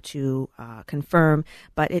I have to confirm,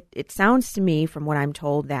 but it sounds to me, from what I'm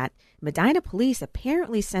told, that Medina Police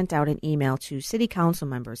apparently sent out an email to city council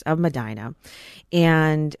members of Medina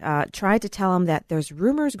and tried to tell them that there's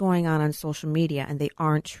rumors going on social media and they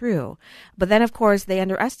aren't true. But then, of course, they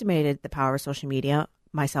underestimated the power of social media.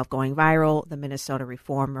 Myself going viral, the Minnesota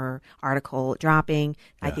Reformer article dropping.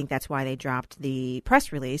 Yeah. I think that's why they dropped the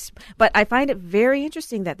press release. But I find it very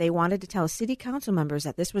interesting that they wanted to tell city council members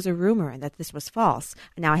that this was a rumor and that this was false.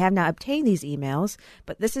 Now, I have not obtained these emails,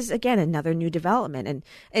 but this is, again, another new development.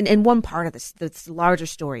 And one part of this larger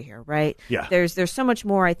story here, right? Yeah. There's so much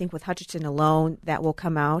more, I think, with Hutchinson alone that will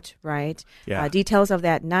come out, right? Yeah. Details of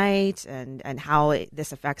that night and how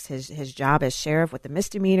this affects his job as sheriff with the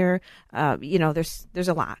misdemeanor. There's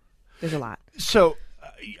a lot. There's a lot. So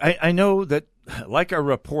I know that, like a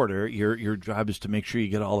reporter, your job is to make sure you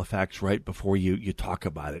get all the facts right before you talk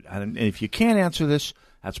about it. And if you can't answer this,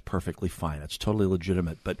 that's perfectly fine. That's totally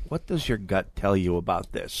legitimate. But what does your gut tell you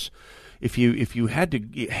about this? If you had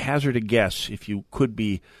to hazard a guess, if you could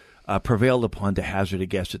be prevailed upon to hazard a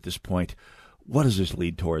guess at this point, what does this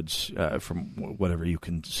lead towards from whatever you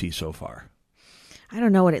can see so far? I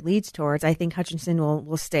don't know what it leads towards. I think Hutchinson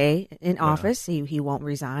will stay in office. He won't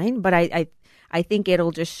resign. But I think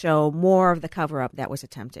it'll just show more of the cover-up that was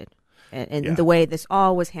attempted and the way this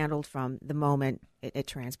all was handled from the moment it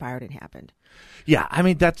transpired and happened. Yeah, I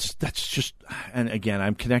mean, that's just, and again,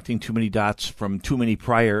 I'm connecting too many dots from too many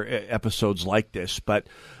prior episodes like this, but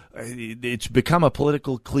it's become a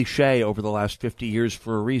political cliche over the last 50 years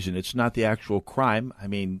for a reason. It's not the actual crime. I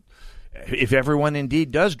mean, if everyone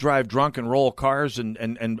indeed does drive drunk and roll cars and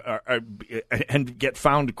get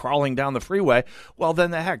found crawling down the freeway, well,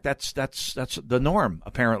 then the heck, that's the norm,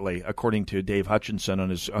 apparently, according to Dave Hutchinson on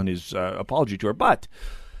his apology tour. But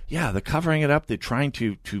yeah, the covering it up, the trying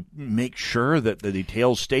to make sure that the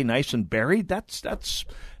details stay nice and buried, that's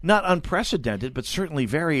not unprecedented, but certainly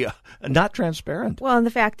very not transparent. Well, and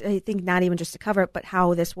the fact, I think, not even just to cover it, but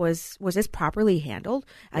how this was this properly handled?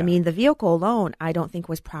 Yeah. I mean, the vehicle alone, I don't think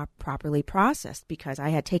was properly processed, because I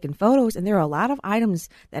had taken photos, and there are a lot of items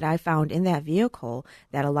that I found in that vehicle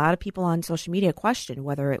that a lot of people on social media questioned,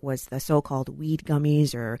 whether it was the so-called weed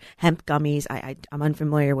gummies or hemp gummies. I'm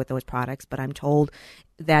unfamiliar with those products, but I'm told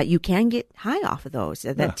that you can get high off of those,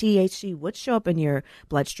 that THC would show up in your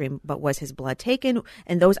bloodstream, but was his blood taken?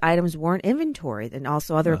 And those items weren't inventoried, and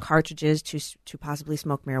also other cartridges to possibly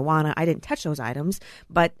smoke marijuana. I didn't touch those items,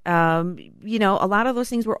 but a lot of those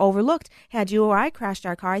things were overlooked. Had you or I crashed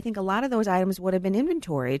our car, I think a lot of those items would have been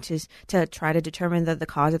inventoried to try to determine the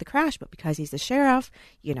cause of the crash. But because he's the sheriff,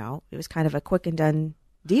 it was kind of a quick and done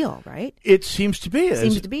deal, right? It seems to be. As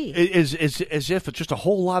if it's just a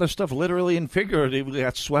whole lot of stuff, literally and figuratively,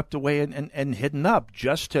 got swept away and hidden up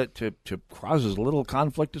just to cause as little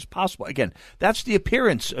conflict as possible. Again, that's the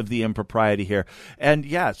appearance of the impropriety here. And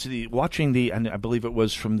yeah, watching and I believe it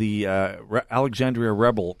was from the Alexandria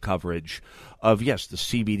Rebel coverage of, yes, the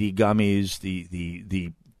CBD gummies,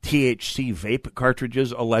 the THC vape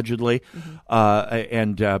cartridges, allegedly,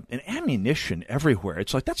 and ammunition everywhere.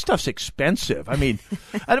 It's like, that stuff's expensive. I mean,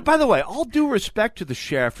 and by the way, all due respect to the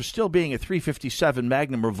sheriff for still being a .357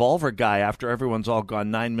 Magnum revolver guy after everyone's all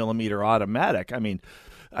gone 9mm automatic. I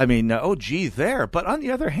mean, oh gee, there. But on the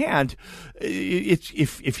other hand, it's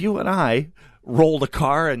if you and I rolled a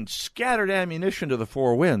car and scattered ammunition to the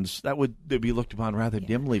four winds, they'd be looked upon rather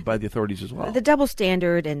dimly by the authorities as well. The double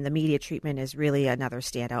standard and the media treatment is really another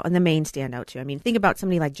standout, and the main standout, too. I mean, think about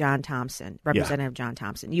somebody like John Thompson, Representative John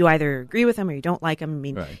Thompson. You either agree with him or you don't like him. I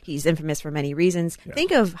mean, he's infamous for many reasons. Yeah.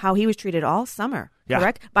 Think of how he was treated all summer,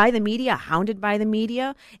 correct? By the media, hounded by the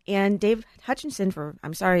media. And Dave Hutchinson, for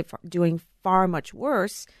doing far much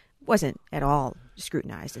worse, wasn't at all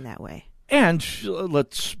scrutinized in that way. And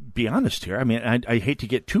let's be honest here. I mean, I hate to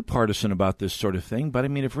get too partisan about this sort of thing, but I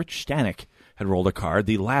mean, if Rich Stanek had rolled a card,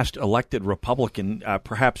 the last elected Republican,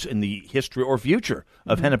 perhaps in the history or future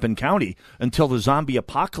of Hennepin County, until the zombie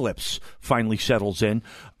apocalypse finally settles in,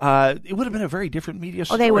 it would have been a very different media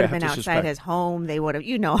story. Oh, they would have been outside his home. They would have,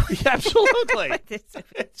 Absolutely.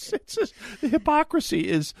 It's just, the hypocrisy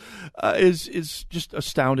is just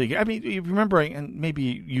astounding. I mean, remembering, and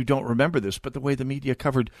maybe you don't remember this, but the way the media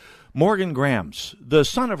covered Morgan Grams, the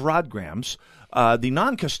son of Rod Grams, the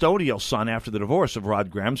non-custodial son after the divorce of Rod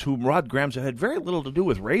Grams, whom Rod Grams had very little to do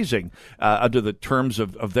with raising under the terms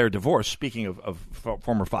of their divorce, speaking of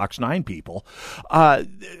former Fox 9 people. I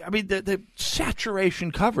mean, the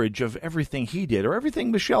saturation coverage of everything he did, or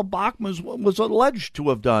everything Michelle Bachmann was alleged to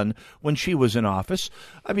have done when she was in office.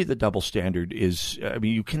 I mean, the double standard is,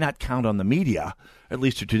 you cannot count on the media, at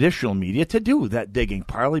least the traditional media, to do that digging,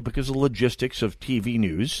 partly because of the logistics of TV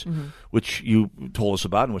news, which you told us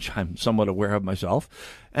about and which I'm somewhat aware of myself,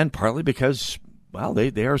 and partly because, well,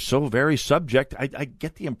 they are so very subject. I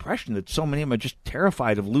get the impression that so many of them are just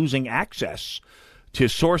terrified of losing access to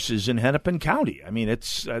sources in Hennepin County. I mean,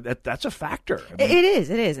 it's that's a factor. I mean, it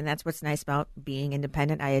is, and that's what's nice about being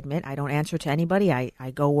independent. I admit I don't answer to anybody.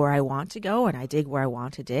 I go where I want to go, and I dig where I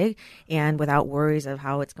want to dig, and without worries of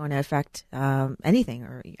how it's going to affect anything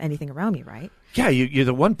around me, right? Yeah, you're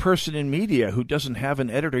the one person in media who doesn't have an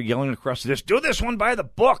editor yelling across this, do this one by the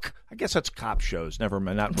book. I guess that's cop shows. Never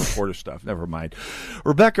mind, not reporter stuff. Never mind.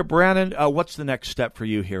 Rebecca Brannon, what's the next step for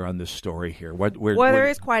you here on this story here? There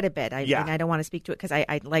is quite a bit. And I don't want to speak to it because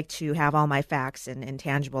I'd like to have all my facts and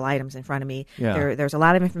tangible items in front of me. Yeah. There's a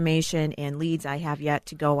lot of information and leads I have yet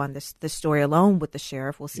to go on this story alone with the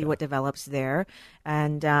sheriff. We'll see what develops there.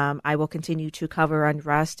 And I will continue to cover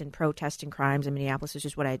unrest and protest and crimes in Minneapolis, which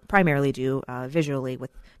is what I primarily do visually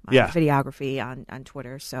with my videography on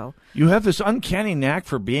Twitter. So you have this uncanny knack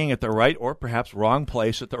for being at the right or perhaps wrong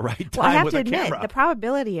place at the right time. Well, I have with to a admit, camera. the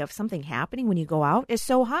probability of something happening when you go out is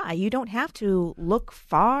so high. You don't have to look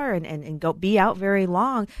far and go be out very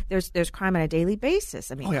long. There's crime on a daily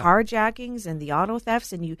basis. I mean, carjackings and the auto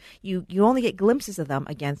thefts, and you only get glimpses of them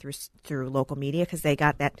again through local media because they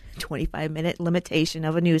got that 25-minute limitation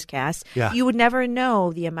of a newscast. Yeah. You would never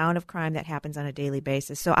know the amount of crime that happens on a daily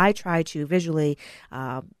basis. So I try to visually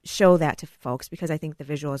show that to folks because I think the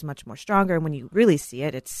visual is much more stronger. And when you really see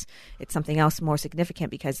it, it's something else more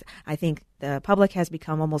significant because I think the public has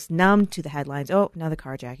become almost numb to the headlines. Oh, another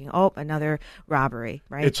carjacking. Oh, another robbery,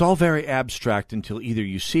 right? It's all very abstract until either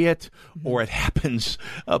you see it or it happens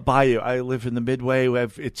by you. I live in the Midway.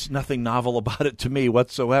 It's nothing novel about it to me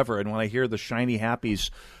whatsoever. And when I hear the shiny happies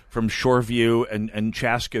from Shoreview and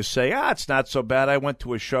Chaska say, it's not so bad. I went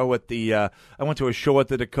to a show at the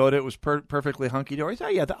Dakota. It was perfectly hunky dory.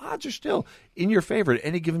 The odds are still in your favor at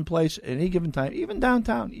any given place, at any given time, even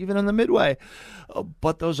downtown, even in the Midway.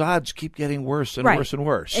 But those odds keep getting worse and worse and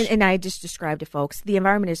worse. And I just described to folks, the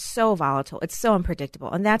environment is so volatile. It's so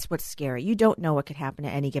unpredictable. And that's what's scary. You don't know what could happen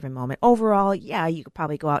at any given moment. Overall, you could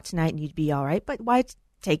probably go out tonight and you'd be all right. But why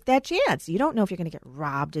take that chance? You don't know if you're going to get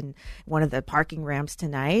robbed in one of the parking ramps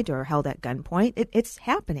tonight or held at gunpoint. It's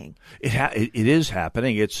happening. It is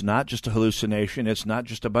happening. It's not just a hallucination. It's not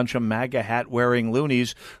just a bunch of MAGA hat-wearing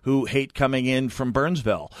loonies who hate coming in from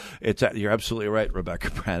Burnsville. You're absolutely right,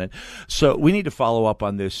 Rebecca Brannon. So we need to follow up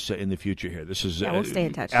on this in the future here. This is we'll stay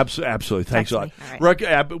in touch. Absolutely. Thanks a lot.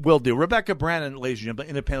 Right. Will do. Rebecca Brannon, ladies and gentlemen,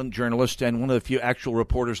 independent journalist and one of the few actual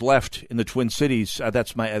reporters left in the Twin Cities.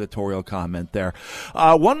 That's my editorial comment there.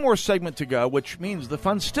 One more segment to go, which means the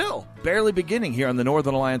fun's still barely beginning here on the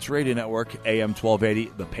Northern Alliance Radio Network, AM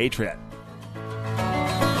 1280, The Patriot.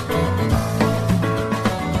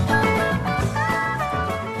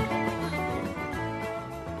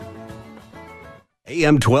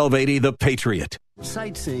 AM 1280, The Patriot.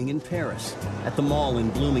 Sightseeing in Paris, at the mall in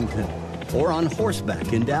Bloomington, or on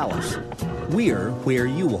horseback in Dallas. We're where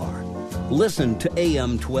you are. Listen to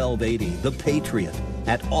AM 1280, The Patriot,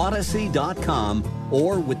 at Odyssey.com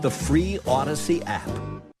or with the free Odyssey app.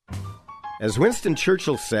 As Winston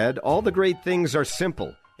Churchill said, all the great things are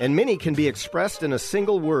simple, and many can be expressed in a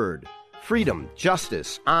single word: freedom,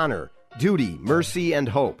 justice, honor, duty, mercy, and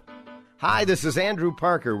hope. Hi, this is Andrew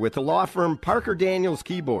Parker with the law firm Parker Daniels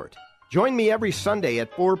Keyboard. Join me every Sunday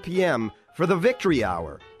at 4 p.m. for the Victory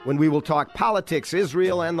Hour, when we will talk politics,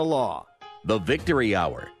 Israel, and the law. The Victory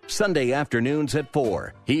Hour, Sunday afternoons at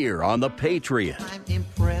 4, here on The Patriot. I'm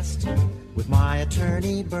impressed with my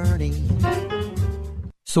attorney, Bernie.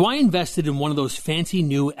 So I invested in one of those fancy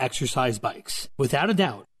new exercise bikes. Without a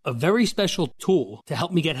doubt, a very special tool to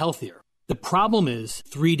help me get healthier. The problem is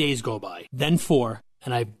 3 days go by, then 4,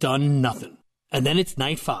 and I've done nothing. And then it's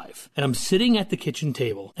night 5, and I'm sitting at the kitchen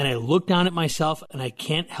table, and I look down at myself, and I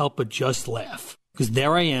can't help but just laugh. Because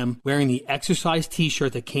there I am, wearing the exercise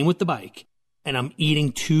t-shirt that came with the bike, and I'm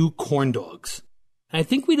eating 2 corn dogs. And I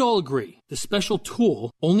think we'd all agree, the special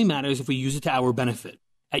tool only matters if we use it to our benefit.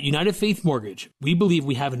 At United Faith Mortgage, we believe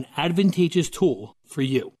we have an advantageous tool for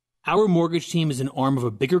you. Our mortgage team is an arm of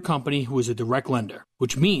a bigger company who is a direct lender,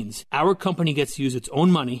 which means our company gets to use its own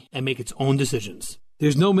money and make its own decisions.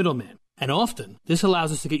 There's no middleman. And often, this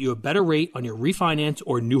allows us to get you a better rate on your refinance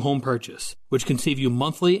or new home purchase, which can save you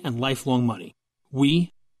monthly and lifelong money.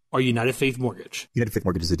 We are United Faith Mortgage. United Faith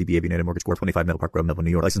Mortgage is a DBA of United Mortgage Corp. 25 Middle Park Road, Melville,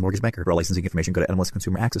 New York. Licensed mortgage banker. For all licensing information, go to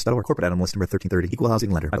nmlsconsumeraccess.org. Corporate NMLS number 1330. Equal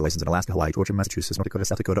housing lender. Licensed in Alaska, Hawaii, Georgia, Massachusetts, North Dakota,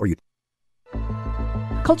 South Dakota, or Utah.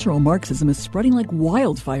 Cultural Marxism is spreading like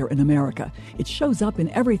wildfire in America. It shows up in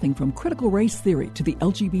everything from critical race theory to the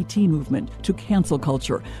LGBT movement to cancel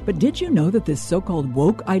culture. But did you know that this so-called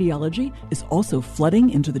woke ideology is also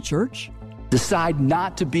flooding into the church? Decide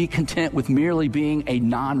not to be content with merely being a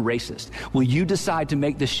non-racist. Will you decide to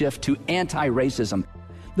make the shift to anti-racism?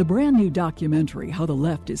 The brand new documentary, How the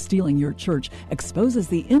Left is Stealing Your Church, exposes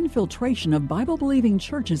the infiltration of Bible-believing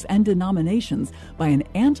churches and denominations by an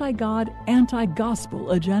anti-God,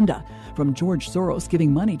 anti-gospel agenda. From George Soros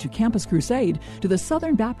giving money to Campus Crusade to the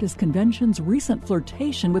Southern Baptist Convention's recent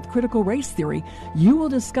flirtation with critical race theory, you will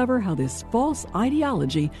discover how this false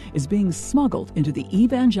ideology is being smuggled into the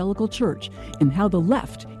evangelical church and how the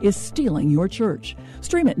left is stealing your church.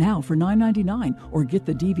 Stream it now for $9.99 or get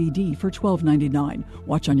the DVD for $12.99.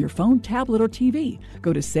 Watch on your phone, tablet, or TV.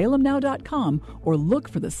 Go to salemnow.com or look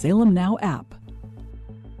for the Salem Now app.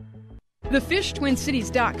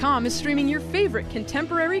 TheFishTwinCities.com is streaming your favorite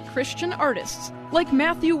contemporary Christian artists like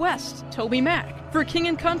Matthew West, Toby Mac, For King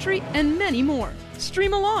and Country, and many more.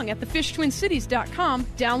 Stream along at TheFishTwinCities.com,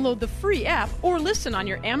 download the free app, or listen on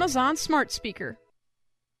your Amazon smart speaker.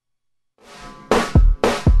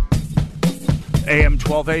 AM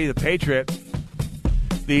 1280, The Patriot,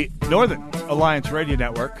 the Northern Alliance Radio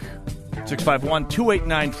Network,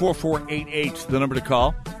 651-289-4488, the number to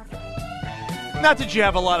call. Not that you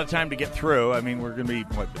have a lot of time to get through. I mean, we're going to be,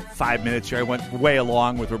 5 minutes here. I went way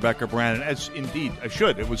along with Rebecca Brannon, as indeed I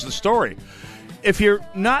should. It was the story. If you're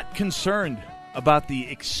not concerned about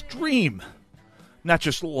the extreme, not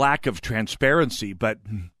just lack of transparency, but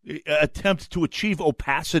attempt to achieve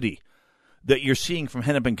opacity that you're seeing from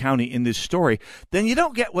Hennepin County in this story, then you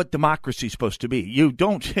don't get what democracy is supposed to be. You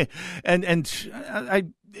don't,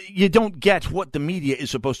 you don't get what the media is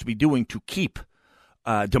supposed to be doing to keep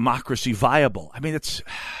democracy viable. I mean, it's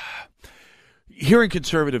here in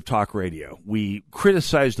conservative talk radio, we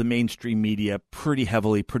criticize the mainstream media pretty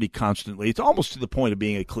heavily, pretty constantly. It's almost to the point of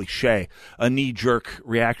being a cliche, a knee-jerk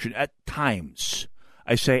reaction at times.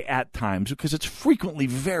 I say at times because it's frequently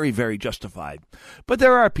very, very justified. But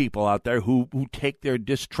there are people out there who take their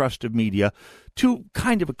distrust of media to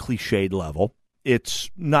kind of a cliched level. It's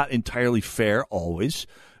not entirely fair always.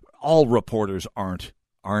 All reporters aren't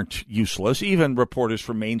useless, even reporters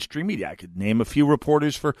for mainstream media. I could name a few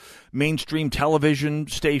reporters for mainstream television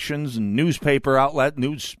stations and newspaper outlet,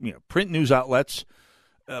 print news outlets,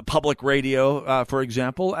 public radio, for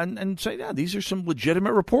example, and say, yeah, these are some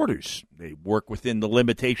legitimate reporters. They work within the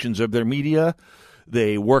limitations of their media.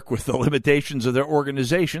 They work with the limitations of their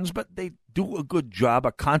organizations, but they do a good job,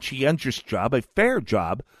 a conscientious job, a fair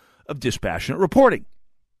job of dispassionate reporting.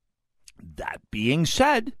 That being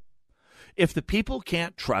said, if the people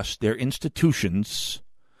can't trust their institutions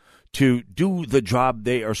to do the job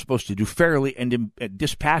they are supposed to do fairly and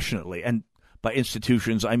dispassionately, and by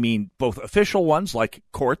institutions, I mean both official ones like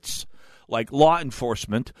courts, like law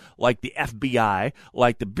enforcement, like the FBI,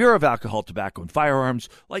 like the Bureau of Alcohol, Tobacco, and Firearms,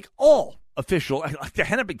 like all official, like the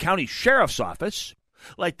Hennepin County Sheriff's Office,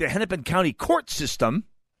 like the Hennepin County court system,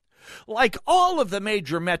 like all of the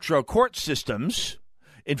major metro court systems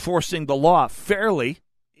enforcing the law fairly,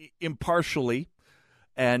 impartially,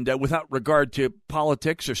 and without regard to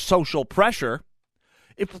politics or social pressure.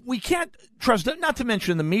 If we can't trust them, not to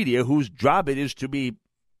mention the media, whose job it is to be,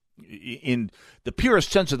 in the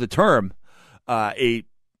purest sense of the term, a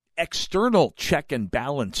external check and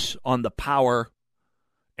balance on the power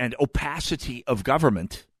and opacity of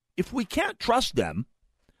government, if we can't trust them,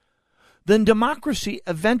 then democracy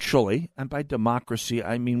eventually, and by democracy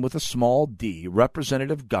I mean with a small d,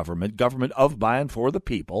 representative government, government of, by, and for the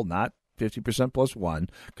people, not 50% plus one,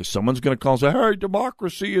 because someone's going to call and say, hey,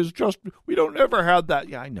 democracy is just, we don't ever have that.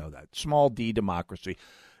 Yeah, I know that. Small d democracy,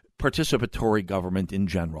 participatory government in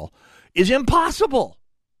general, is impossible.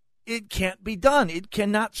 It can't be done. It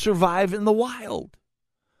cannot survive in the wild.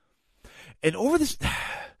 And over this,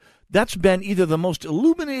 that's been either the most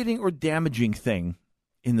illuminating or damaging thing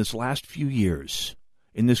in this last few years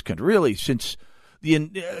in this country. Really, since the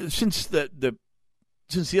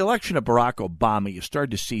election of Barack Obama, you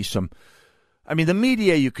started to see some. I mean, the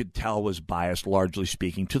media, you could tell, was biased, largely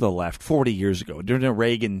speaking, to the left 40 years ago. During the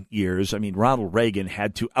Reagan years, I mean, Ronald Reagan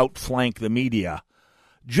had to outflank the media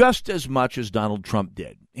just as much as Donald Trump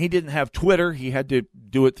did. He didn't have Twitter. He had to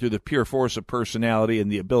do it through the pure force of personality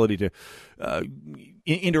and the ability to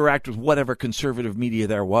interact with whatever conservative media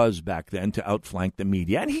there was back then to outflank the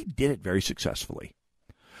media, and he did it very successfully.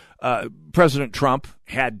 President Trump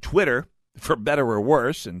had Twitter, for better or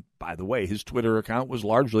worse, and by the way, his Twitter account was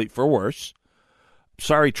largely for worse.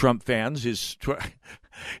 Sorry, Trump fans,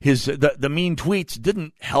 the mean tweets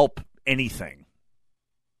didn't help anything.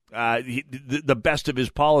 The best of his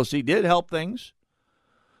policy did help things,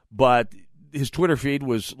 but his Twitter feed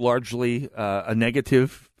was largely a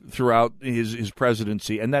negative throughout his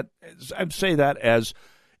presidency, and that I'd say that as,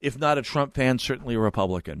 if not a Trump fan, certainly a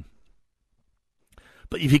Republican.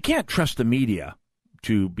 But if you can't trust the media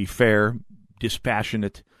to be fair,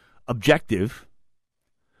 dispassionate, objective,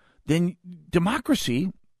 then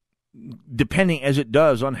democracy, depending as it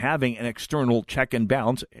does on having an external check and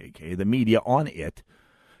balance, aka the media, on it,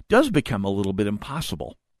 does become a little bit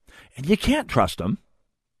impossible. And you can't trust them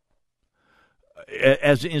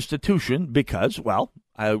as an institution because, well,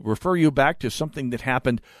 I refer you back to something that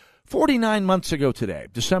happened 49 months ago today,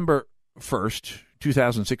 December 1st,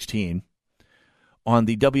 2016, on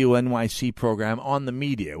the WNYC program On the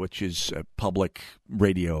Media, which is a public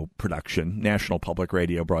radio production, national public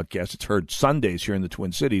radio broadcast. It's heard Sundays here in the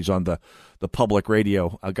Twin Cities on the public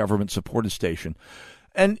radio government-supported station.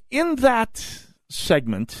 And in that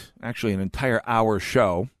segment, actually an entire hour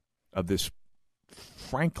show of this,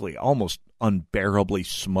 frankly, almost unbearably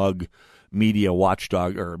smug media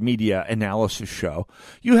watchdog or media analysis show,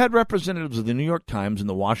 you had representatives of the New York Times and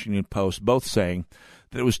the Washington Post both saying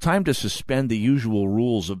that it was time to suspend the usual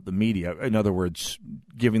rules of the media, in other words,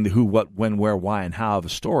 giving the who, what, when, where, why, and how of a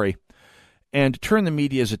story, and turn the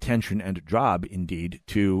media's attention and job, indeed,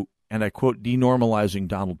 to, and I quote, denormalizing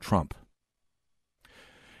Donald Trump.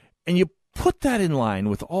 And you put that in line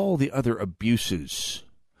with all the other abuses,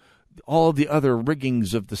 all of the other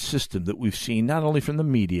riggings of the system that we've seen, not only from the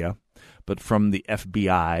media, but from the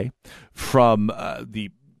FBI, from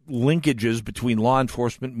the linkages between law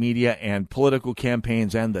enforcement, media, and political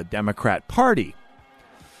campaigns and the Democrat Party.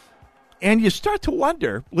 And you start to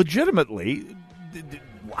wonder, legitimately,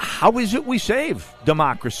 how is it we save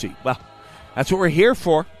democracy? Well, that's what we're here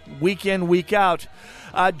for, week in, week out.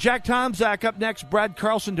 Jack Tomzak up next, Brad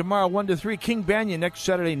Carlson tomorrow 1 to 3, King Banyan next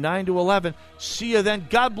Saturday 9 to 11. See you then.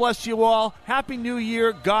 God bless you all. Happy New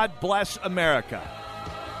Year. God bless America.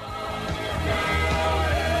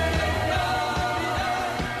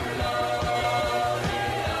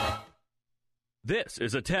 This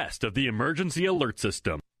is a test of the emergency alert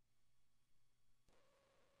system.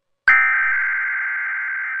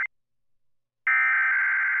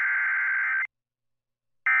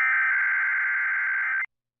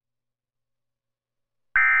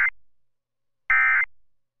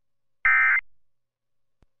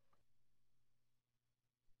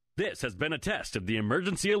 This has been a test of the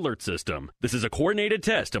emergency alert system. This is a coordinated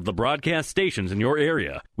test of the broadcast stations in your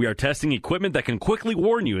area. We are testing equipment that can quickly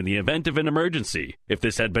warn you in the event of an emergency. If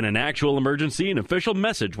this had been an actual emergency, an official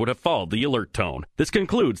message would have followed the alert tone. This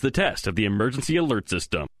concludes the test of the emergency alert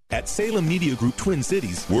system. At Salem Media Group Twin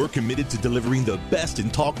Cities, we're committed to delivering the best in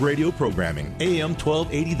talk radio programming. AM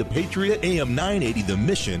 1280 The Patriot, AM 980 The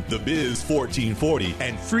Mission, The Biz 1440,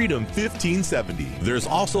 and Freedom 1570. There's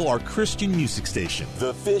also our Christian music station,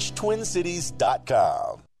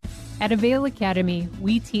 thefishtwincities.com. At Avail Academy,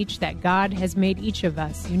 we teach that God has made each of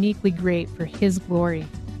us uniquely great for His glory.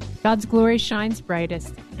 God's glory shines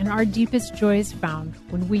brightest, and our deepest joy is found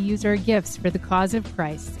when we use our gifts for the cause of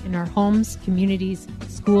Christ in our homes, communities,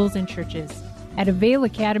 schools, and churches. At Avail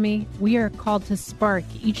Academy, we are called to spark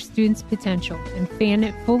each student's potential and fan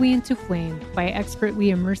it fully into flame by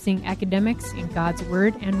expertly immersing academics in God's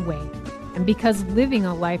Word and way. And because living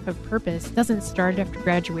a life of purpose doesn't start after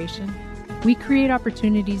graduation, we create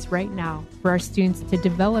opportunities right now for our students to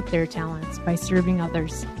develop their talents by serving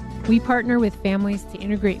others. We partner with families to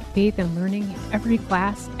integrate faith and learning in every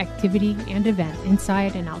class, activity, and event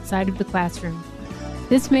inside and outside of the classroom.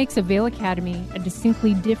 This makes Avail Academy a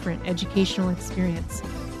distinctly different educational experience,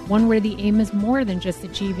 one where the aim is more than just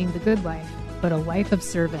achieving the good life, but a life of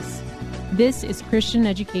service. This is Christian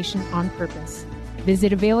education on purpose.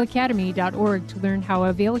 Visit availacademy.org to learn how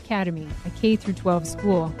Avail Academy, a K-12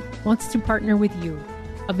 school, wants to partner with you.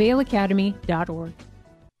 availacademy.org.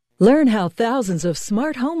 Learn how thousands of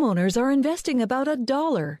smart homeowners are investing about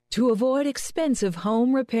 $1 to avoid expensive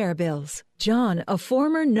home repair bills. John, a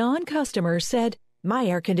former non-customer, said, "My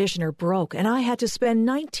air conditioner broke and I had to spend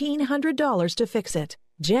 $1,900 to fix it."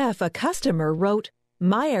 Jeff, a customer, wrote,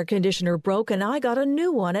 "My air conditioner broke and I got a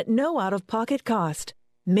new one at no out-of-pocket cost."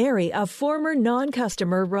 Mary, a former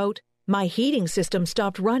non-customer, wrote, "My heating system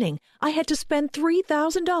stopped running. I had to spend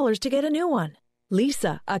 $3,000 to get a new one."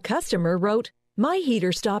 Lisa, a customer, wrote, "My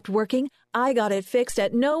heater stopped working. I got it fixed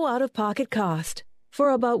at no out-of-pocket cost."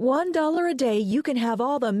 For about $1 a day, you can have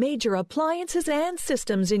all the major appliances and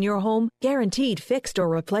systems in your home guaranteed fixed or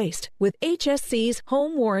replaced with HSC's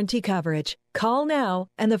home warranty coverage. Call now,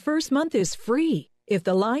 and the first month is free. If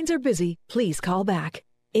the lines are busy, please call back.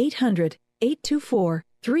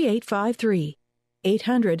 800-824-3853.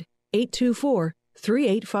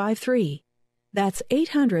 800-824-3853. That's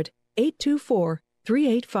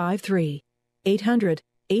 800-824-3853.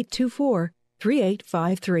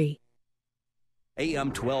 800-824-3853.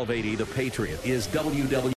 AM 1280, The Patriot, is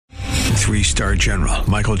WW. Three-star General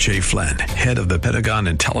Michael J. Flynn, head of the Pentagon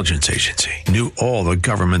Intelligence Agency, knew all the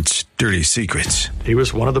government's dirty secrets. He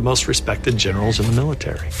was one of the most respected generals in the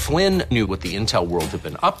military. Flynn knew what the intel world had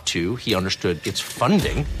been up to. He understood its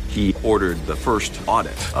funding. He ordered the first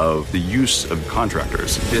audit of the use of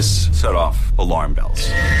contractors. This set off alarm bells.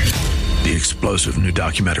 The explosive new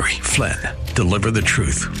documentary, Flynn, Deliver the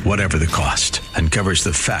Truth, Whatever the Cost, uncovers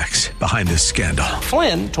the facts behind this scandal.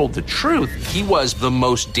 Flynn told the truth. He was the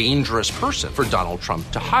most dangerous person for Donald Trump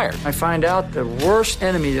to hire. I find out the worst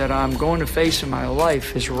enemy that I'm going to face in my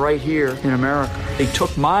life is right here in America. They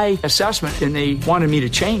took my assessment and they wanted me to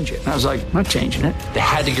change it. And I was like, I'm not changing it. They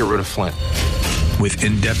had to get rid of Flynn. With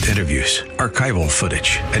in-depth interviews, archival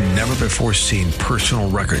footage, and never-before-seen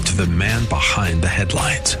personal records of the man behind the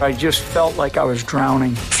headlines. I just felt like I was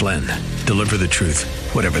drowning. Flynn, Deliver the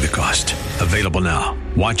Truth, Whatever the Cost. Available now.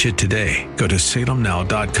 Watch it today. Go to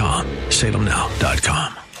salemnow.com.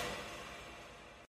 salemnow.com.